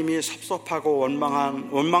하나님이 섭섭하고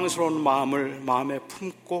원망스러운 마음을 마음에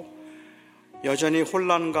품고 여전히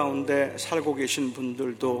혼란 가운데 살고 계신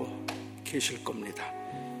분들도 계실 겁니다.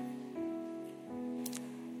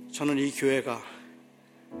 저는 이 교회가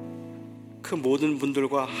그 모든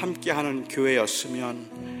분들과 함께하는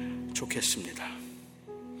교회였으면 좋겠습니다.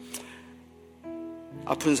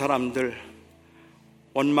 아픈 사람들,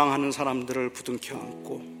 원망하는 사람들을 부둥켜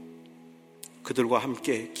안고 그들과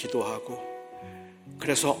함께 기도하고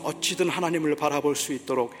그래서 어찌든 하나님을 바라볼 수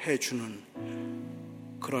있도록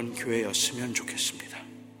해주는 그런 교회였으면 좋겠습니다.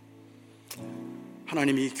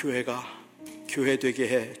 하나님, 이 교회가 교회 되게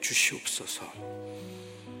해 주시옵소서.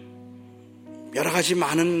 여러 가지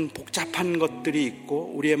많은 복잡한 것들이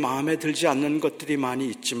있고 우리의 마음에 들지 않는 것들이 많이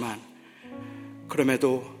있지만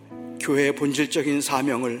그럼에도 교회의 본질적인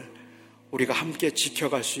사명을 우리가 함께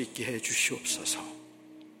지켜갈 수 있게 해 주시옵소서.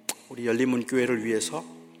 우리 열린문 교회를 위해서,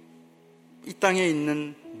 이 땅에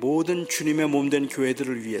있는 모든 주님의 몸된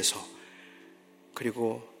교회들을 위해서,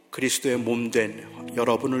 그리고 그리스도의 몸된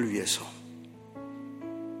여러분을 위해서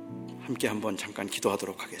함께 한번 잠깐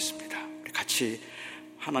기도하도록 하겠습니다. 우리 같이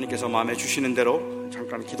하나님께서 마음에 주시는 대로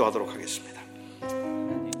잠깐 기도하도록 하겠습니다.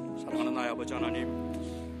 사랑하는 나의 아버지 하나님,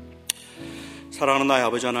 사랑하는 나의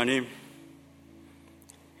아버지 하나님,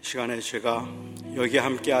 이 시간에 제가 여기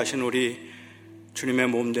함께 하신 우리 주님의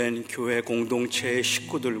몸된 교회 공동체의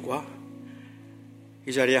식구들과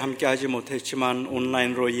이 자리에 함께 하지 못했지만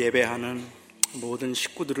온라인으로 예배하는 모든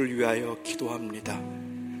식구들을 위하여 기도합니다.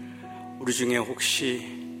 우리 중에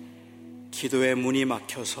혹시 기도의 문이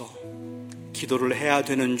막혀서 기도를 해야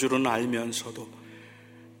되는 줄은 알면서도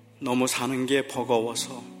너무 사는 게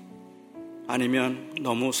버거워서, 아니면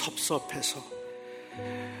너무 섭섭해서,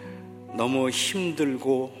 너무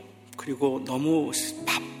힘들고 그리고 너무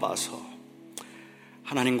바빠서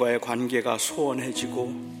하나님과의 관계가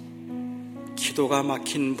소원해지고 기도가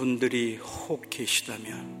막힌 분들이 혹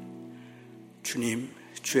계시다면 주님,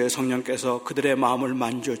 주의 성령께서 그들의 마음을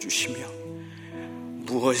만져주시며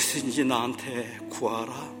무엇이든지 나한테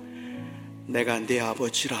구하라, 내가 네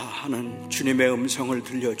아버지라 하는 주님의 음성을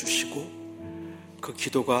들려주시고 그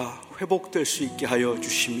기도가 회복될 수 있게 하여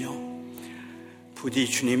주시며 부디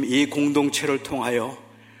주님, 이 공동체를 통하여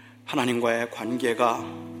하나님과의 관계가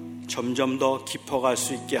점점 더 깊어갈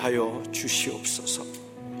수 있게 하여 주시옵소서.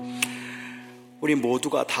 우리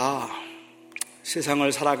모두가 다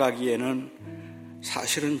세상을 살아가기에는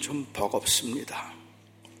사실은 좀 버겁습니다.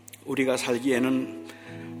 우리가 살기에는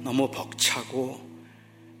너무 벅차고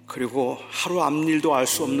그리고 하루 앞일도 알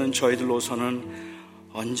수 없는 저희들로서는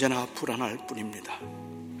언제나 불안할 뿐입니다.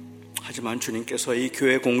 하지만 주님께서 이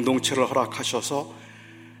교회 공동체를 허락하셔서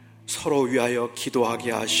서로 위하여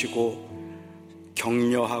기도하게 하시고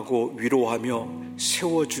격려하고 위로하며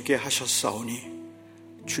세워주게 하셨사오니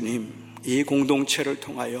주님, 이 공동체를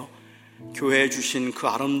통하여 교회에 주신 그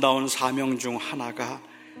아름다운 사명 중 하나가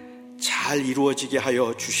잘 이루어지게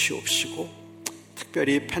하여 주시옵시고,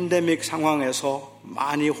 특별히 팬데믹 상황에서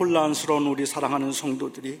많이 혼란스러운 우리 사랑하는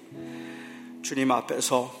성도들이 주님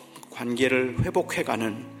앞에서 관계를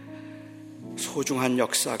회복해가는 소중한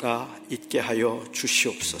역사가 있게 하여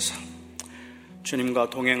주시옵소서.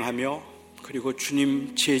 주님과 동행하며 그리고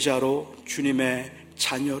주님 제자로, 주님의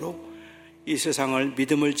자녀로 이 세상을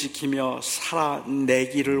믿음을 지키며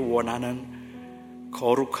살아내기를 원하는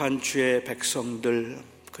거룩한 주의 백성들,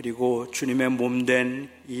 그리고 주님의 몸된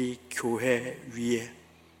이 교회 위에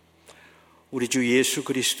우리 주 예수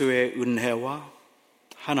그리스도의 은혜와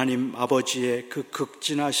하나님 아버지의 그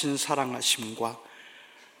극진하신 사랑하심과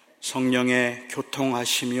성령의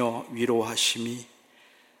교통하시며 위로하심이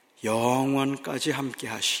영원까지 함께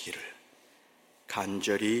하시기를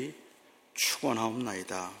간절히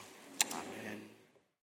축원하옵나이다.